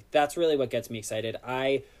 So like that's really what gets me excited.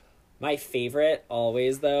 My favorite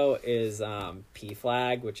always though is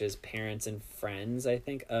PFLAG, which is Parents and Friends, I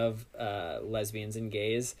think, of lesbians and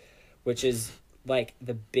gays, which is like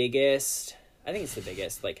the biggest, I think it's the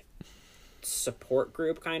biggest like support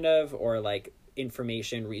group kind of, or like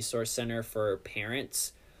information resource center for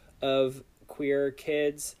parents of queer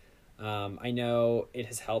kids. I know it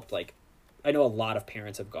has helped, like I know a lot of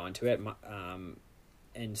parents have gone to it,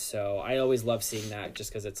 and so I always love seeing that, just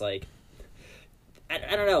because it's like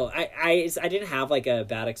I don't know, I didn't have like a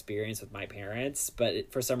bad experience with my parents, but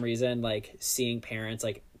for some reason like seeing parents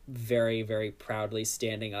like very, very proudly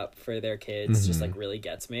standing up for their kids just like really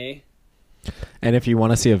gets me. And if you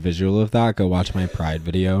want to see a visual of that, go watch my Pride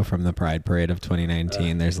video from the Pride Parade of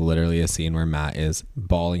 2019. There's literally a scene where Matt is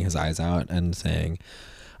bawling his eyes out and saying,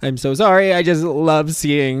 I'm so sorry. I just love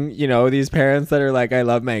seeing, you know, these parents that are like, I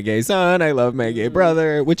love my gay son. I love my gay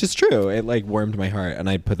brother, which is true. It like warmed my heart. And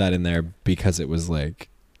I put that in there because it was like,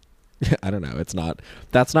 I don't know.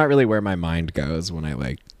 That's not really where my mind goes when I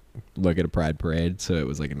like look at a Pride Parade. So it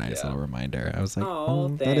was like a nice little reminder. I was like, oh,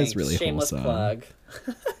 that is really shameless wholesome. plug.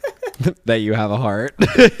 That you have a heart.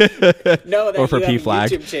 No, that or for you have a PFLAG.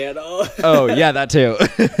 YouTube channel. Oh yeah, that too.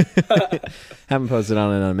 Haven't posted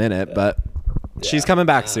on it in a minute, but she's coming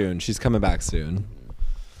back soon. She's coming back soon.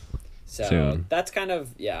 So soon. that's kind of,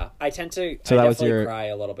 I tend to So I that was definitely your- cry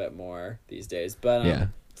a little bit more these days. But Yeah.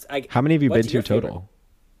 I, How many have you been what's to your favorite? total?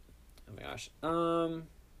 Oh my gosh.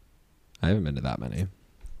 I haven't been to that many.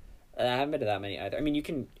 I haven't been to that many either. I mean, you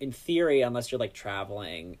can, in theory, unless you're like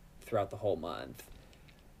traveling throughout the whole month,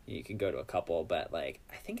 you can go to a couple. But like,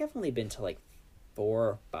 I think I've only been to like 4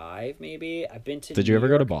 or 5, maybe. I've been to. Did New you ever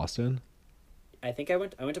go to York. Boston? I think I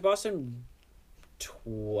went to Boston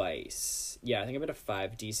twice. Yeah, I think I've been to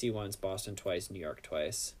 5. DC once, Boston twice, New York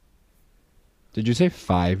twice. Did you say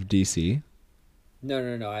 5 DC?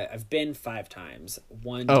 No. I've been 5 times.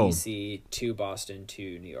 1 Oh. DC, 2 Boston,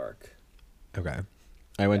 2 New York. Okay.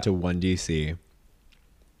 I went to 1 DC,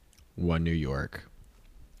 1 New York,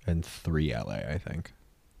 and 3 LA, I think.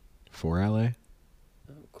 4 LA? Oh,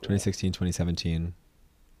 cool. 2016, 2017,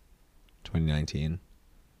 2019.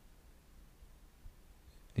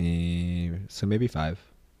 So maybe 5.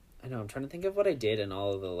 I know. I'm trying to think of what I did in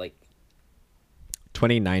all of the like.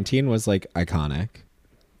 2019 was like iconic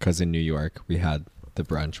because in New York we had the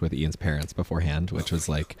brunch with Ian's parents beforehand, which was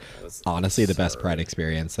like That was honestly the best absurd. Pride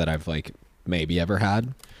experience that I've like maybe ever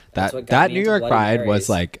had. That's That what got that me New into York Bloody Pride Marys. was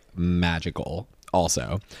like magical.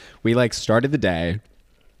 Also, we like started the day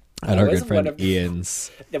at That our was good friend one of-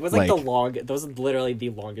 Ian's. That was like that was literally the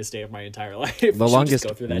longest day of my entire life. We The should longest just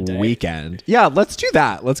go through that day. weekend. Yeah, let's do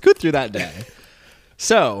that. Let's go through that day.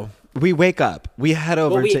 So we wake up. We head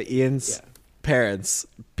over to Ian's parents'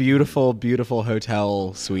 beautiful, beautiful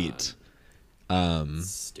hotel suite.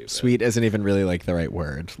 Stupid. Suite isn't even really like the right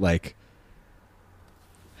word. Like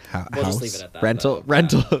We'll house, just leave it at that, rental,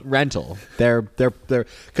 though. rental. They're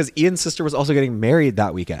because Ian's sister was also getting married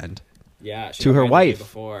that weekend. Yeah, she to got her married the day wife.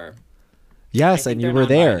 Before. Yes, I and think you they're were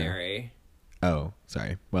there. non-binary. Oh,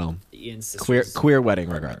 sorry. Well, Ian's sister's queer wedding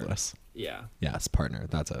partner. regardless. Yeah. Yes, partner.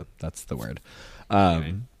 That's the word.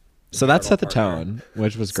 Anyway. So that set the Partner. tone,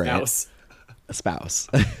 which was great. Spouse. A spouse.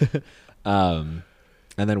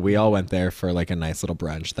 And then we all went there for like a nice little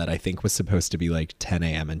brunch that I think was supposed to be like 10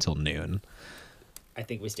 a.m. until noon. I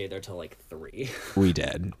think we stayed there till like 3. We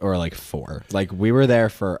did, or like 4. Like we were there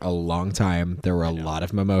for a long time. There were a lot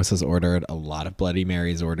of mimosas ordered, a lot of Bloody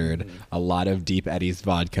Marys ordered, a lot of Deep Eddy's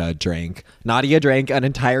vodka drank. Nadia drank an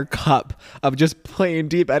entire cup of just plain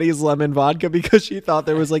Deep Eddy's lemon vodka because she thought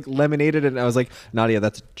there was like lemonade in it. And I was like, Nadia,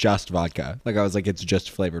 that's just vodka. Like I was like, it's just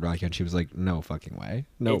flavored vodka. And she was like, no fucking way.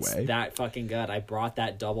 No It's way. that fucking good. I brought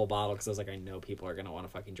that double bottle because I was like, I know people are gonna want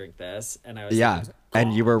to fucking drink this, and I was Yeah. like,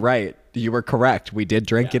 And you were right. You were correct. We did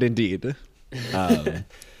drink it indeed.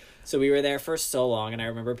 So we were there for so long, and I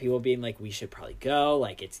remember people being like, we should probably go,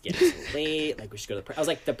 like it's getting too late, like we should go to the I was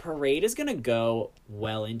like, the parade is gonna go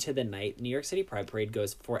well into the night. New York City Pride Parade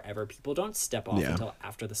goes forever. People don't step off Yeah. until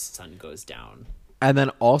after the sun goes down. And then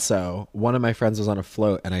also, one of my friends was on a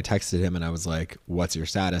float, and I texted him, and I was like, what's your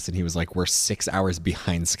status? And he was like, we're 6 hours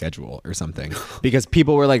behind schedule or something. Because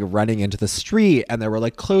people were like running into the street, and there were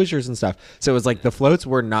like closures and stuff. So it was like the floats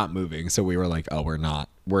were not moving. So we were like, oh, we're not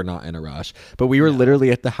in a rush. But we were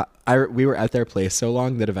literally at we were at their place so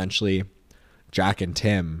long that eventually Jack and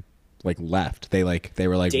Tim like left. They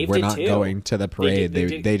were like, Dave we're did not too. going to the parade. They They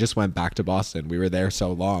did. they just went back to Boston. We were there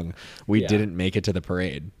so long, we Yeah. didn't make it to the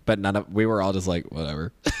parade. But we were all just like,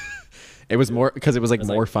 whatever. It was more because it was like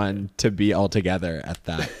more fun to be all together at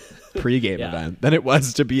that pregame Yeah. event than it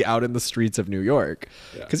was to be out in the streets of New York,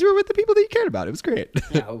 Yeah. because you were with the people that you cared about. It was great.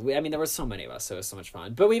 Yeah, I mean, there were so many of us, so it was so much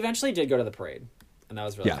fun. But we eventually did go to the parade, and that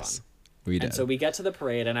was really Yes, fun. we did. And so we get to the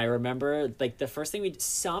parade, and I remember like the first thing we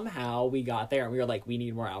got there, and we were like, we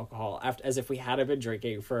need more alcohol, as if we hadn't been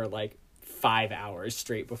drinking for like 5 hours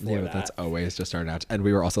straight before Yeah, that. that's always just our out. And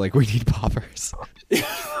we were also like, we need poppers.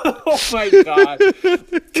 Oh my god!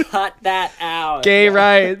 Cut that out. Gay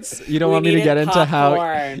rights. You don't We want me to needed get into how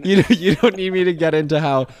popcorn. you don't need me to get into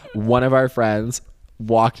how one of our friends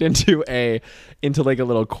walked into like a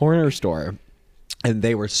little corner store, and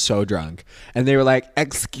they were so drunk, and they were like,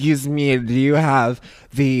 "Excuse me, do you have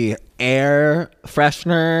the air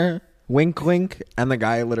freshener?" Wink, wink. And the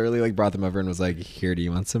guy literally like brought them over and was like, "Here, do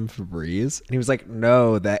you want some Febreze?" And he was like,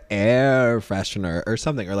 "No, the air freshener," or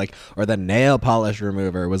something, or the nail polish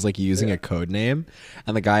remover, was like using a code name.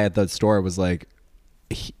 And the guy at the store was like,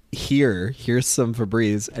 here's some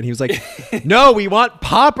Febreze. And he was like, "No, we want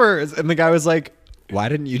poppers." And the guy was like, "Why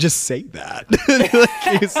didn't you just say that?"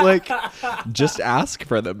 Like, he's like, "Just ask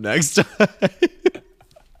for them next time."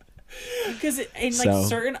 Because in like So-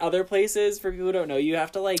 certain other places, for people who don't know, you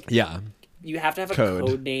have to like Yeah. you have to have a Code.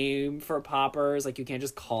 code name for poppers. Like you can't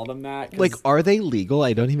just call them that. 'cause Like, are they legal?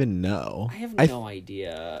 I don't even know. I have no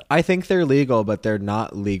idea. I think they're legal, but they're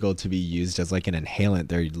not legal to be used as like an inhalant.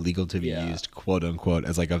 They're legal to be Yeah. used, quote unquote,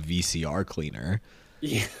 as like a VCR cleaner.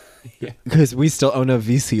 Yeah. Because we still own a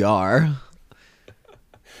VCR.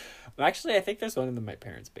 Well, actually, I think there's one in my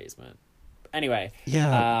parents' basement. Anyway.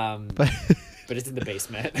 Yeah, But but it's in the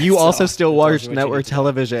basement. you so also still that tells watch you what you network need to know.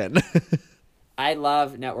 television. I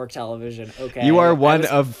love network television. Okay. You are I one was-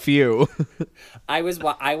 of few. I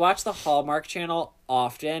watch the Hallmark Channel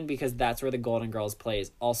often because that's where the Golden Girls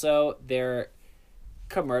plays. Also, their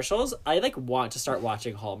commercials. I like want to start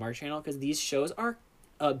watching Hallmark Channel because these shows are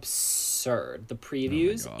absurd. The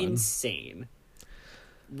previews, God. insane.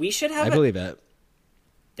 We should have I believe it.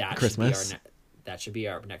 that. Christmas. That should be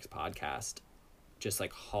our next podcast. Just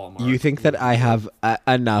like Hallmark. You think that I have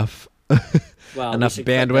enough Well, we enough should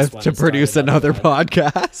quit this bandwidth one to and start produce another one.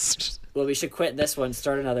 podcast? Well, we should quit this one,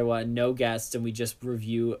 start another one, no guests, and we just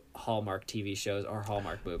review Hallmark TV shows or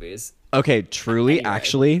Hallmark movies. Okay, truly, Anyway.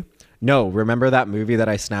 actually, no. Remember that movie that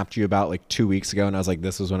I snapped you about like 2 weeks ago, and I was like,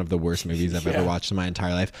 "This was one of the worst movies I've ever Yeah. watched in my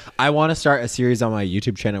entire life." I want to start a series on my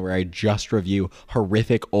YouTube channel where I just review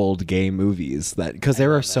horrific old gay movies because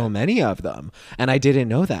there are so many of them, and I didn't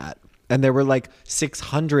know that. And there were like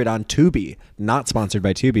 600 on Tubi. Not sponsored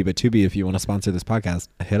by Tubi, but Tubi, if you want to sponsor this podcast,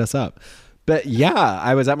 hit us up. But yeah,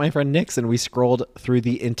 I was at my friend Nick's and we scrolled through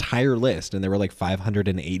the entire list, and there were like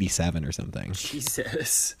 587 or something.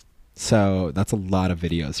 Jesus. So that's a lot of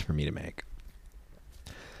videos for me to make.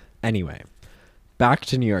 Anyway, back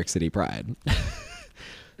to New York City Pride.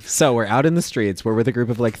 So we're out in the streets. We're with a group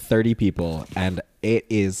of like 30 people, and it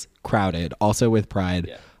is crowded. Also with Pride,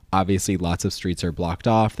 Yeah. obviously lots of streets are blocked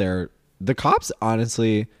off. The cops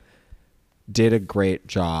honestly did a great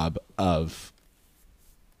job of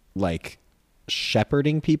like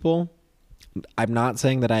shepherding people. I'm not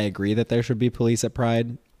saying that I agree that there should be police at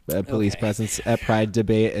Pride. Police Okay. presence at Pride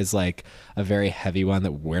debate is like a very heavy one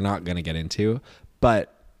that we're not going to get into.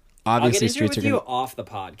 But I'll get obviously into it streets with are you going to... off the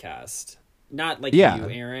podcast. Not like Yeah. you,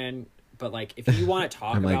 Aaron, but like if you want to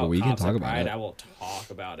talk I'm like, about we can cops talk at about Pride, it. I will talk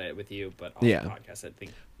about it with you, but off Yeah. the podcast, I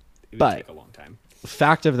think it would But- take a long time.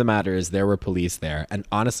 Fact of the matter is there were police there, and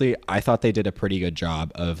honestly I thought they did a pretty good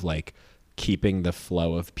job of like keeping the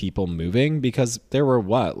flow of people moving, because there were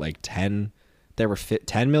 10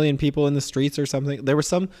 million people in the streets or something. There was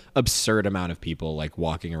some absurd amount of people like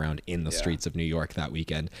walking around in the Yeah. streets of New York that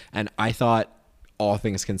weekend, and I thought, all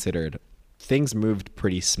things considered, things moved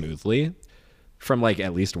pretty smoothly from like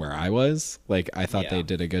at least where I was. Like I thought Yeah. they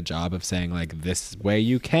did a good job of saying like, this way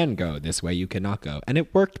you can go, this way you cannot go, and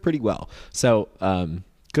it worked pretty well. So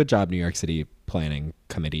good job, New York City Planning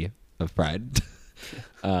Committee of Pride.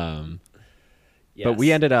 But we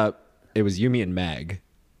Yes. ended up, it was you, me, and Meg.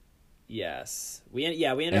 Yes, we ended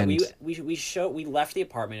up And- we left the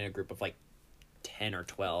apartment in a group of like 10 or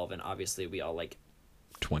 12, and obviously we all like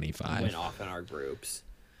 25. went off in our groups.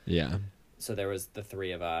 Yeah, So there was the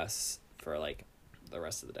three of us for like the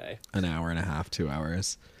rest of the day. an hour and a half, 2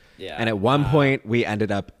 hours. Yeah, And at one point we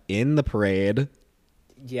ended up in the parade,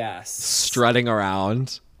 yes, strutting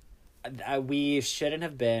around. we shouldn't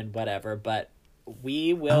have been, whatever, but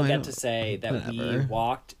we will I get don't- to say that we whatever.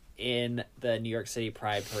 walked in the New York City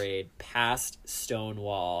Pride Parade past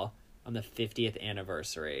Stonewall on the 50th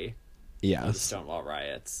anniversary of the Yes. Stonewall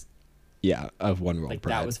riots. Yeah, of One World Like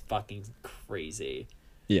Pride. that was fucking crazy.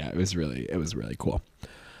 Yeah, it was really cool.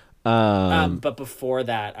 But before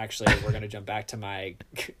that, actually, we're gonna jump back to my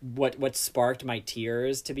what sparked my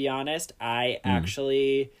tears. To be honest, I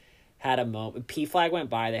actually had a moment. P Flag went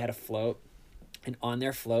by. They had a float, and on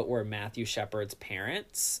their float were Matthew Shepard's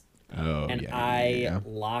parents. Oh, And yeah, I yeah.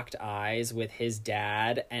 locked eyes with his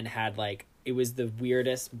dad and had like, it was the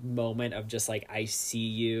weirdest moment of just like, I see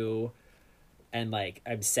you and like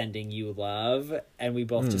I'm sending you love, and we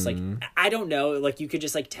both just like, I don't know, like you could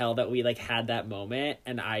just like tell that we like had that moment,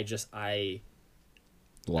 and I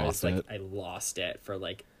Lost was, it. like, I lost it for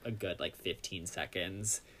like a good like 15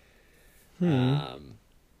 seconds.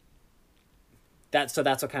 That's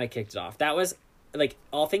what kind of kicked it off. That was like,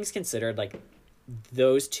 all things considered, like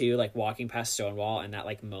those two, like walking past Stonewall and that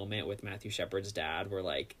like moment with Matthew Shepard's dad were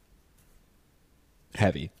like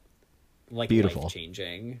Heavy. Beautiful, life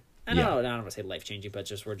changing. I Yeah. don't want to say life changing, but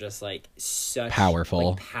just were just like such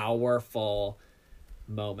Powerful. like, powerful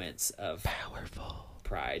moments of Powerful.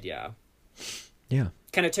 pride. Yeah, Yeah.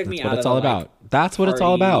 kind of took me That's out what of it's the, all like, about. That's what it's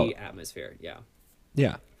all party about. atmosphere. Yeah,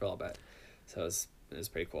 Yeah. for a little bit. So it was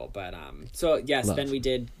pretty cool. But so yes, Love. then we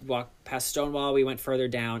did walk past Stonewall. We went further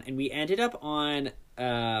down, and we ended up on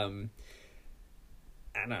I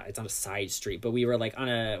don't know, it's on a side street, but we were like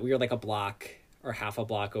a block or half a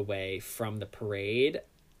block away from the parade,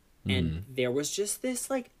 and there was just this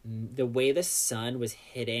like the way the sun was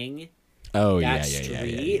hitting Oh, that yeah.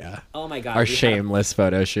 street. Oh my god, Our we had shameless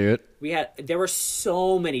photo shoot. there were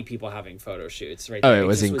so many people having photo shoots right Oh, there. it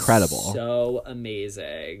was just incredible. So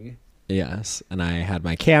amazing. Yes. And I had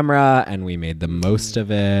my camera and we made the most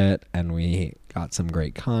of it and we got some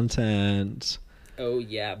great content. Oh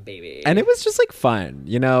yeah, baby. And it was just like fun,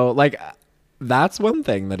 you know, like that's one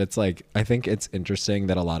thing that it's like, I think it's interesting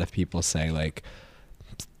that a lot of people say like,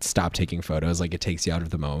 stop taking photos, like it takes you out of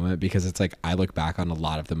the moment, because it's like I look back on a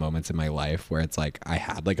lot of the moments in my life where it's like I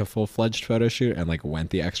had like a full-fledged photo shoot and like went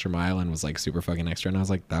the extra mile and was like super fucking extra, and I was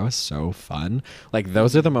like, that was so fun. Like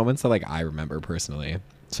those are the moments that like I remember personally.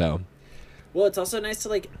 So well, it's also nice to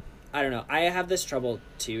like, I don't know, I have this trouble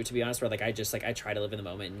too, to be honest, where like I just like I try to live in the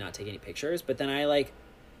moment and not take any pictures, but then I like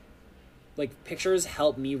pictures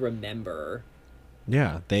help me remember.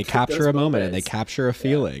 yeah, they capture Those a moment and they moments. capture a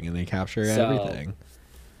feeling and they capture So, everything.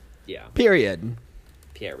 Yeah, Period.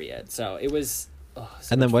 period. So it was so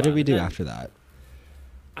And then much what did fun. we do And then- after that?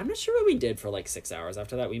 I'm not sure what we did for like 6 hours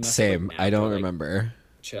after that. We must have, Same. like, I napped or, don't like, remember.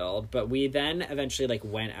 chilled, but we then eventually like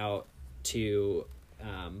went out to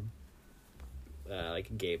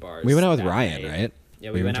like gay bars. We went out with that Ryan, night. right?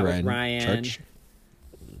 Yeah, we went out with Ryan. Church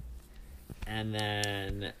And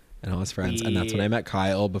then and all his friends. And that's when I met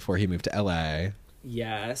Kyle before he moved to LA.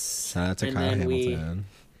 yes, Shout out to and Kyle then Hamilton.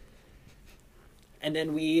 And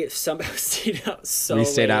then we somehow stayed out so We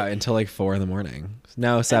stayed late. out until like 4 a.m.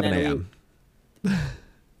 No, 7 then a.m.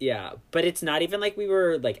 Yeah, but it's not even like we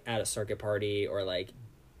were like at a circuit party or like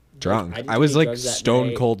Drunk. I didn't I do was any like drugs that stone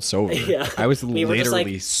night. cold sober. Yeah. I was We were just, like,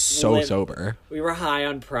 literally so lit- sober. We were high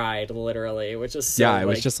on pride, literally, which is so, Yeah, I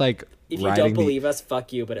was like, just like if you riding don't believe us,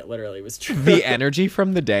 fuck you, but it literally was true. the energy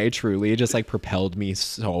from the day truly just like propelled me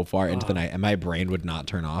so far into the night, and my brain would not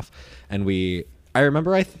turn off. And I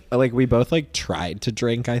remember we both like tried to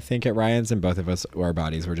drink, I think, at Ryan's, and both of us, our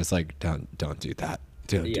bodies were just like, don't do that.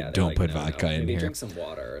 They're Don't like, put no, vodka in maybe here. drink some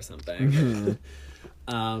water or something. Yeah,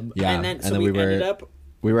 and then and so then we we were- ended up.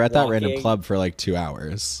 We were at that random walking- club for like 2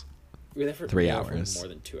 hours. We were there for 3 we were there for hours. more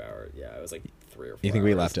than 2 hours. Yeah, it was like 3 or 4. You think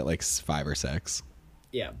we hours. left at like 5 or 6?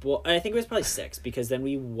 Yeah, well, I think it was probably 6 because then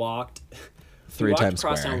we walked Through walked Times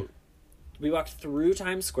across Square. town- we walked through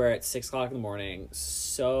Times Square at 6 o'clock in the morning.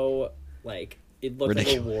 So like it looked like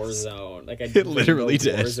a war Ridiculous. zone. Like It literally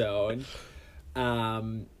war did. zone.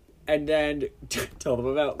 And then tell them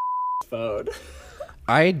about phone.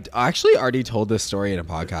 I actually already told this story in a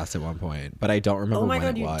podcast at one point, but I don't remember Oh my when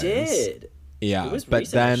god, it you was. did. Yeah, It was but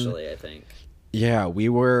recent, then actually, I think. yeah, we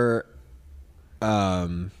were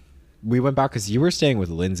we went back because you were staying with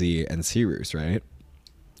Lindsay and Cyrus, right?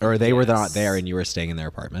 Or they were not Yes. there and you were staying in their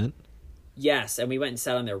apartment. Yes, and we went and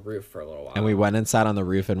sat on their roof for a little while. And we went and sat on the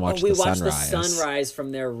roof and watched we the watched sunrise. the sunrise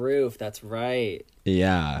from their roof. That's right.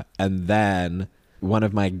 Yeah, and then one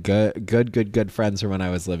of my good friends from when I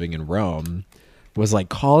was living in Rome was like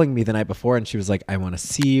calling me the night before, and she was like, I want to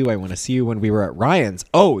see you when we were at Ryan's.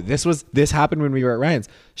 Oh, this happened when we were at Ryan's.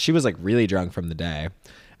 She was like really drunk from the day,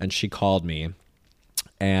 and she called me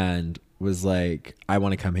and was like, I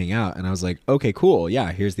want to come hang out. And I was like, okay, cool,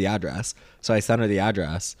 yeah, here's the address. So I sent her the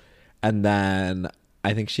address, and then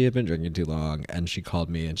I think she had been drinking too long, and she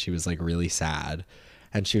called me and she was like really sad.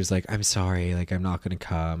 And she was like, I'm sorry, like I'm not gonna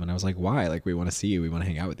come. And I was like, why? Like we want to see you, we want to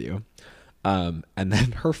hang out with you. And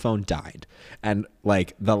then her phone died, and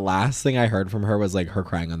like the last thing I heard from her was like her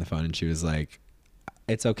crying on the phone, and she was like,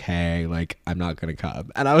 it's okay, like I'm not gonna come.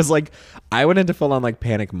 And I was like, I went into full on like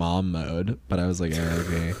panic mom mode, but I was like,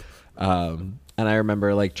 okay. And I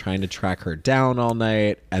remember like trying to track her down all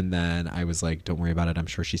night, and then I was like, don't worry about it, I'm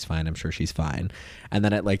sure she's fine, I'm sure she's fine. And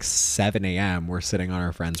then at like 7 a.m. we're sitting on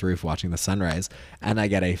our friend's roof watching the sunrise, and I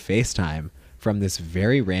get a FaceTime from this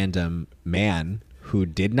very random man who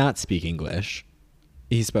did not speak English.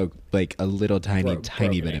 He spoke like a little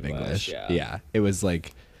tiny bit of English. Yeah. It was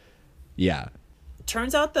like, yeah.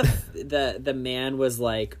 Turns out the man was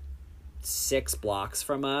like 6 blocks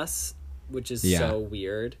from us, which is so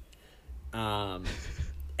weird. And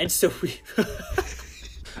so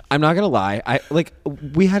I'm not gonna lie, I like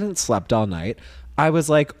we hadn't slept all night. I was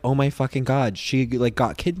like, oh my fucking god, she like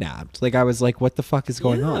got kidnapped. Like I was like, what the fuck is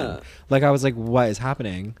going on? Like I was like, what is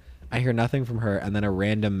happening? I hear nothing from her, and then a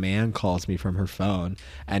random man calls me from her phone,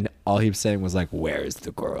 and all he was saying was like, where is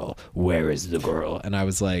the girl? Where is the girl? And I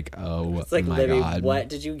was like, oh it's like, my god, what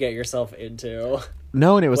did you get yourself into?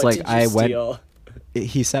 No, and it was like I went.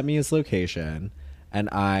 He sent me his location, and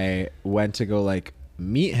I went to go like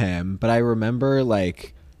meet him. But I remember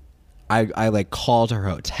like I like called her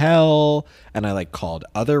hotel, and I like called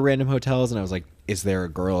other random hotels, and I was like, is there a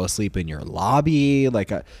girl asleep in your lobby?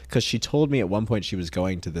 Like, because she told me at one point she was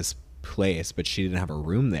going to this place, but she didn't have a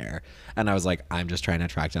room there. And I was like, I'm just trying to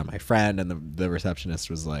track down my friend. And the receptionist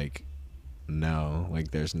was like, no,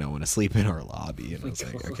 like there's no one asleep in our lobby. And I was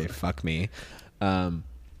like, okay, fuck me.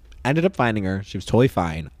 Ended up finding her. She was totally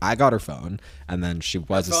fine. I got her phone, and then she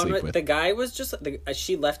was asleep with. The guy was just.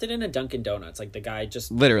 She left it in a Dunkin' Donuts. Like the guy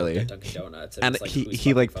just literally at Dunkin' Donuts, and like,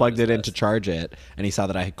 he like plugged it in to charge it, and he saw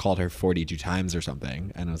that I had called her 42 times or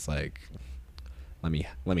something, and I was like, let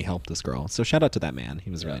me help this girl. So shout out to that man.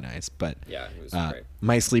 He was really nice. But yeah, he was great.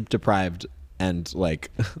 My sleep deprived and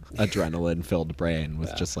like adrenaline filled brain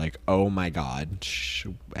was just like, oh my god,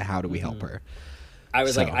 how do we help her? I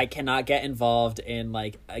was like, I cannot get involved in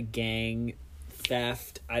like a gang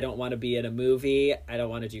theft. I don't want to be in a movie. I don't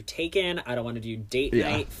want to do Taken. I don't want to do Date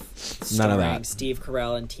Night None of that. Steve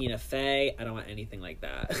Carell and Tina Fey. I don't want anything like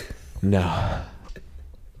that. No.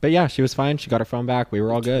 But yeah, she was fine. She got her phone back. We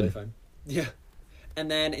were all good. Fine. Yeah. And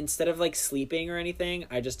then instead of like sleeping or anything,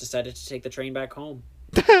 I just decided to take the train back home.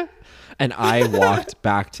 And I walked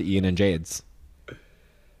back to Ian and Jade's.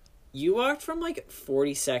 You walked from like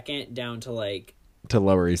 42nd down to like to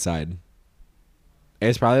Lower East Side.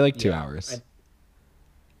 It's probably like 2 hours.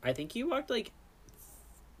 I think you walked like.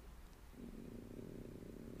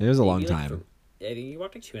 It was a long time. I think you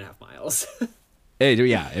walked like 2.5 miles.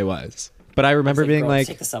 It was. But I remember being like,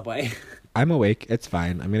 take the subway. I'm awake. It's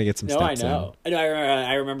fine. I'm gonna get some steps in.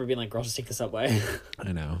 I remember being like, girls, just take the subway.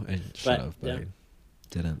 I know. I should have, but I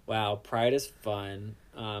didn't. Wow, Pride is fun.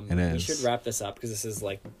 It is. We should wrap this up because this is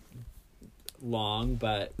like long,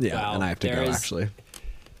 but yeah, and I have to go actually.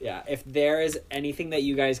 Yeah, if there is anything that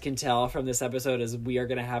you guys can tell from this episode is we are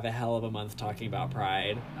going to have a hell of a month talking about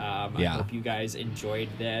Pride. I hope you guys enjoyed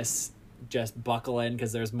this. Just buckle in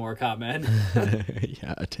because there's more coming.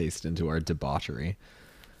 Yeah, a taste into our debauchery.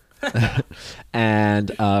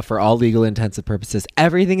 And for all legal intents and purposes,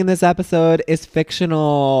 everything in this episode is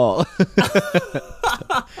fictional.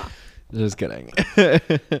 Just kidding.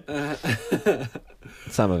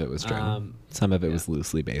 Some of it was true. Some of it was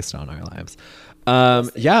loosely based on our lives.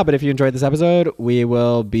 Yeah, but if you enjoyed this episode, we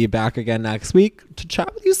will be back again next week to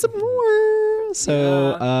chat with you some more.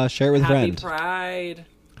 So share it with a friend. Happy Pride.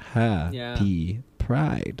 Happy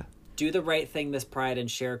Pride. Do the right thing this Pride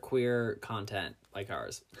and share queer content like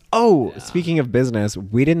ours. Oh, speaking of business,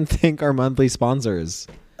 we didn't thank our monthly sponsors.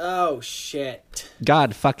 Oh, shit.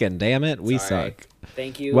 God fucking damn it. We suck.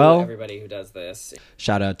 Thank you, everybody who does this.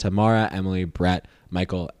 Shout out to Mara, Emily, Brett,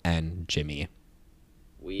 Michael, and Jimmy.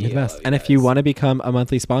 You're the best. And if you want to become a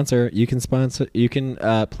monthly sponsor, you can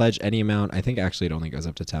pledge any amount. I think actually it only goes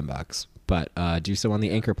up to $10, but do so on the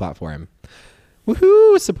Anchor platform.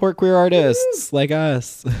 Woohoo! Support queer artists like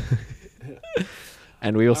us.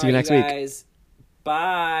 And we will see you next week.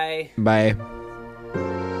 Bye. Bye.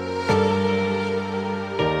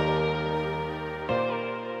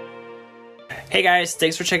 Hey guys,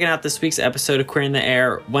 thanks for checking out this week's episode of Queer in the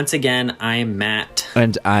Air. Once again, I'm Matt.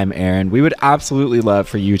 And I'm Aaron. We would absolutely love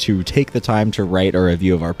for you to take the time to write a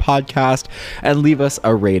review of our podcast and leave us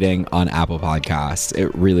a rating on Apple Podcasts.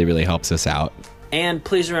 It really, really helps us out. And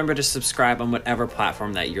please remember to subscribe on whatever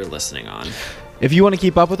platform that you're listening on. If you want to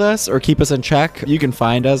keep up with us or keep us in check, you can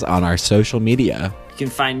find us on our social media. You can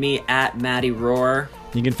find me at Maddie Roar.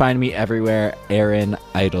 You can find me everywhere, Aaron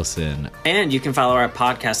Idelson. And you can follow our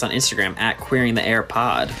podcast on Instagram at Queering the Air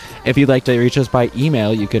Pod. If you'd like to reach us by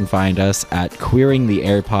email, you can find us at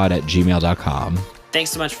queeringtheairpod@gmail.com.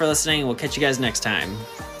 Thanks so much for listening. We'll catch you guys next time.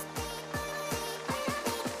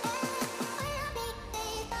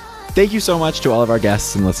 Thank you so much to all of our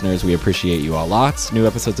guests and listeners. We appreciate you all lots. New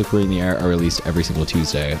episodes of Queering the Air are released every single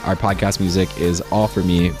Tuesday. Our podcast music is All For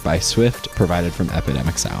Me by Swift, provided from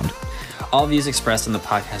Epidemic Sound. All views expressed on the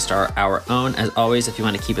podcast are our own. As always, if you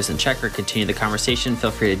want to keep us in check or continue the conversation, feel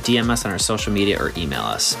free to DM us on our social media or email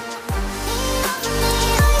us.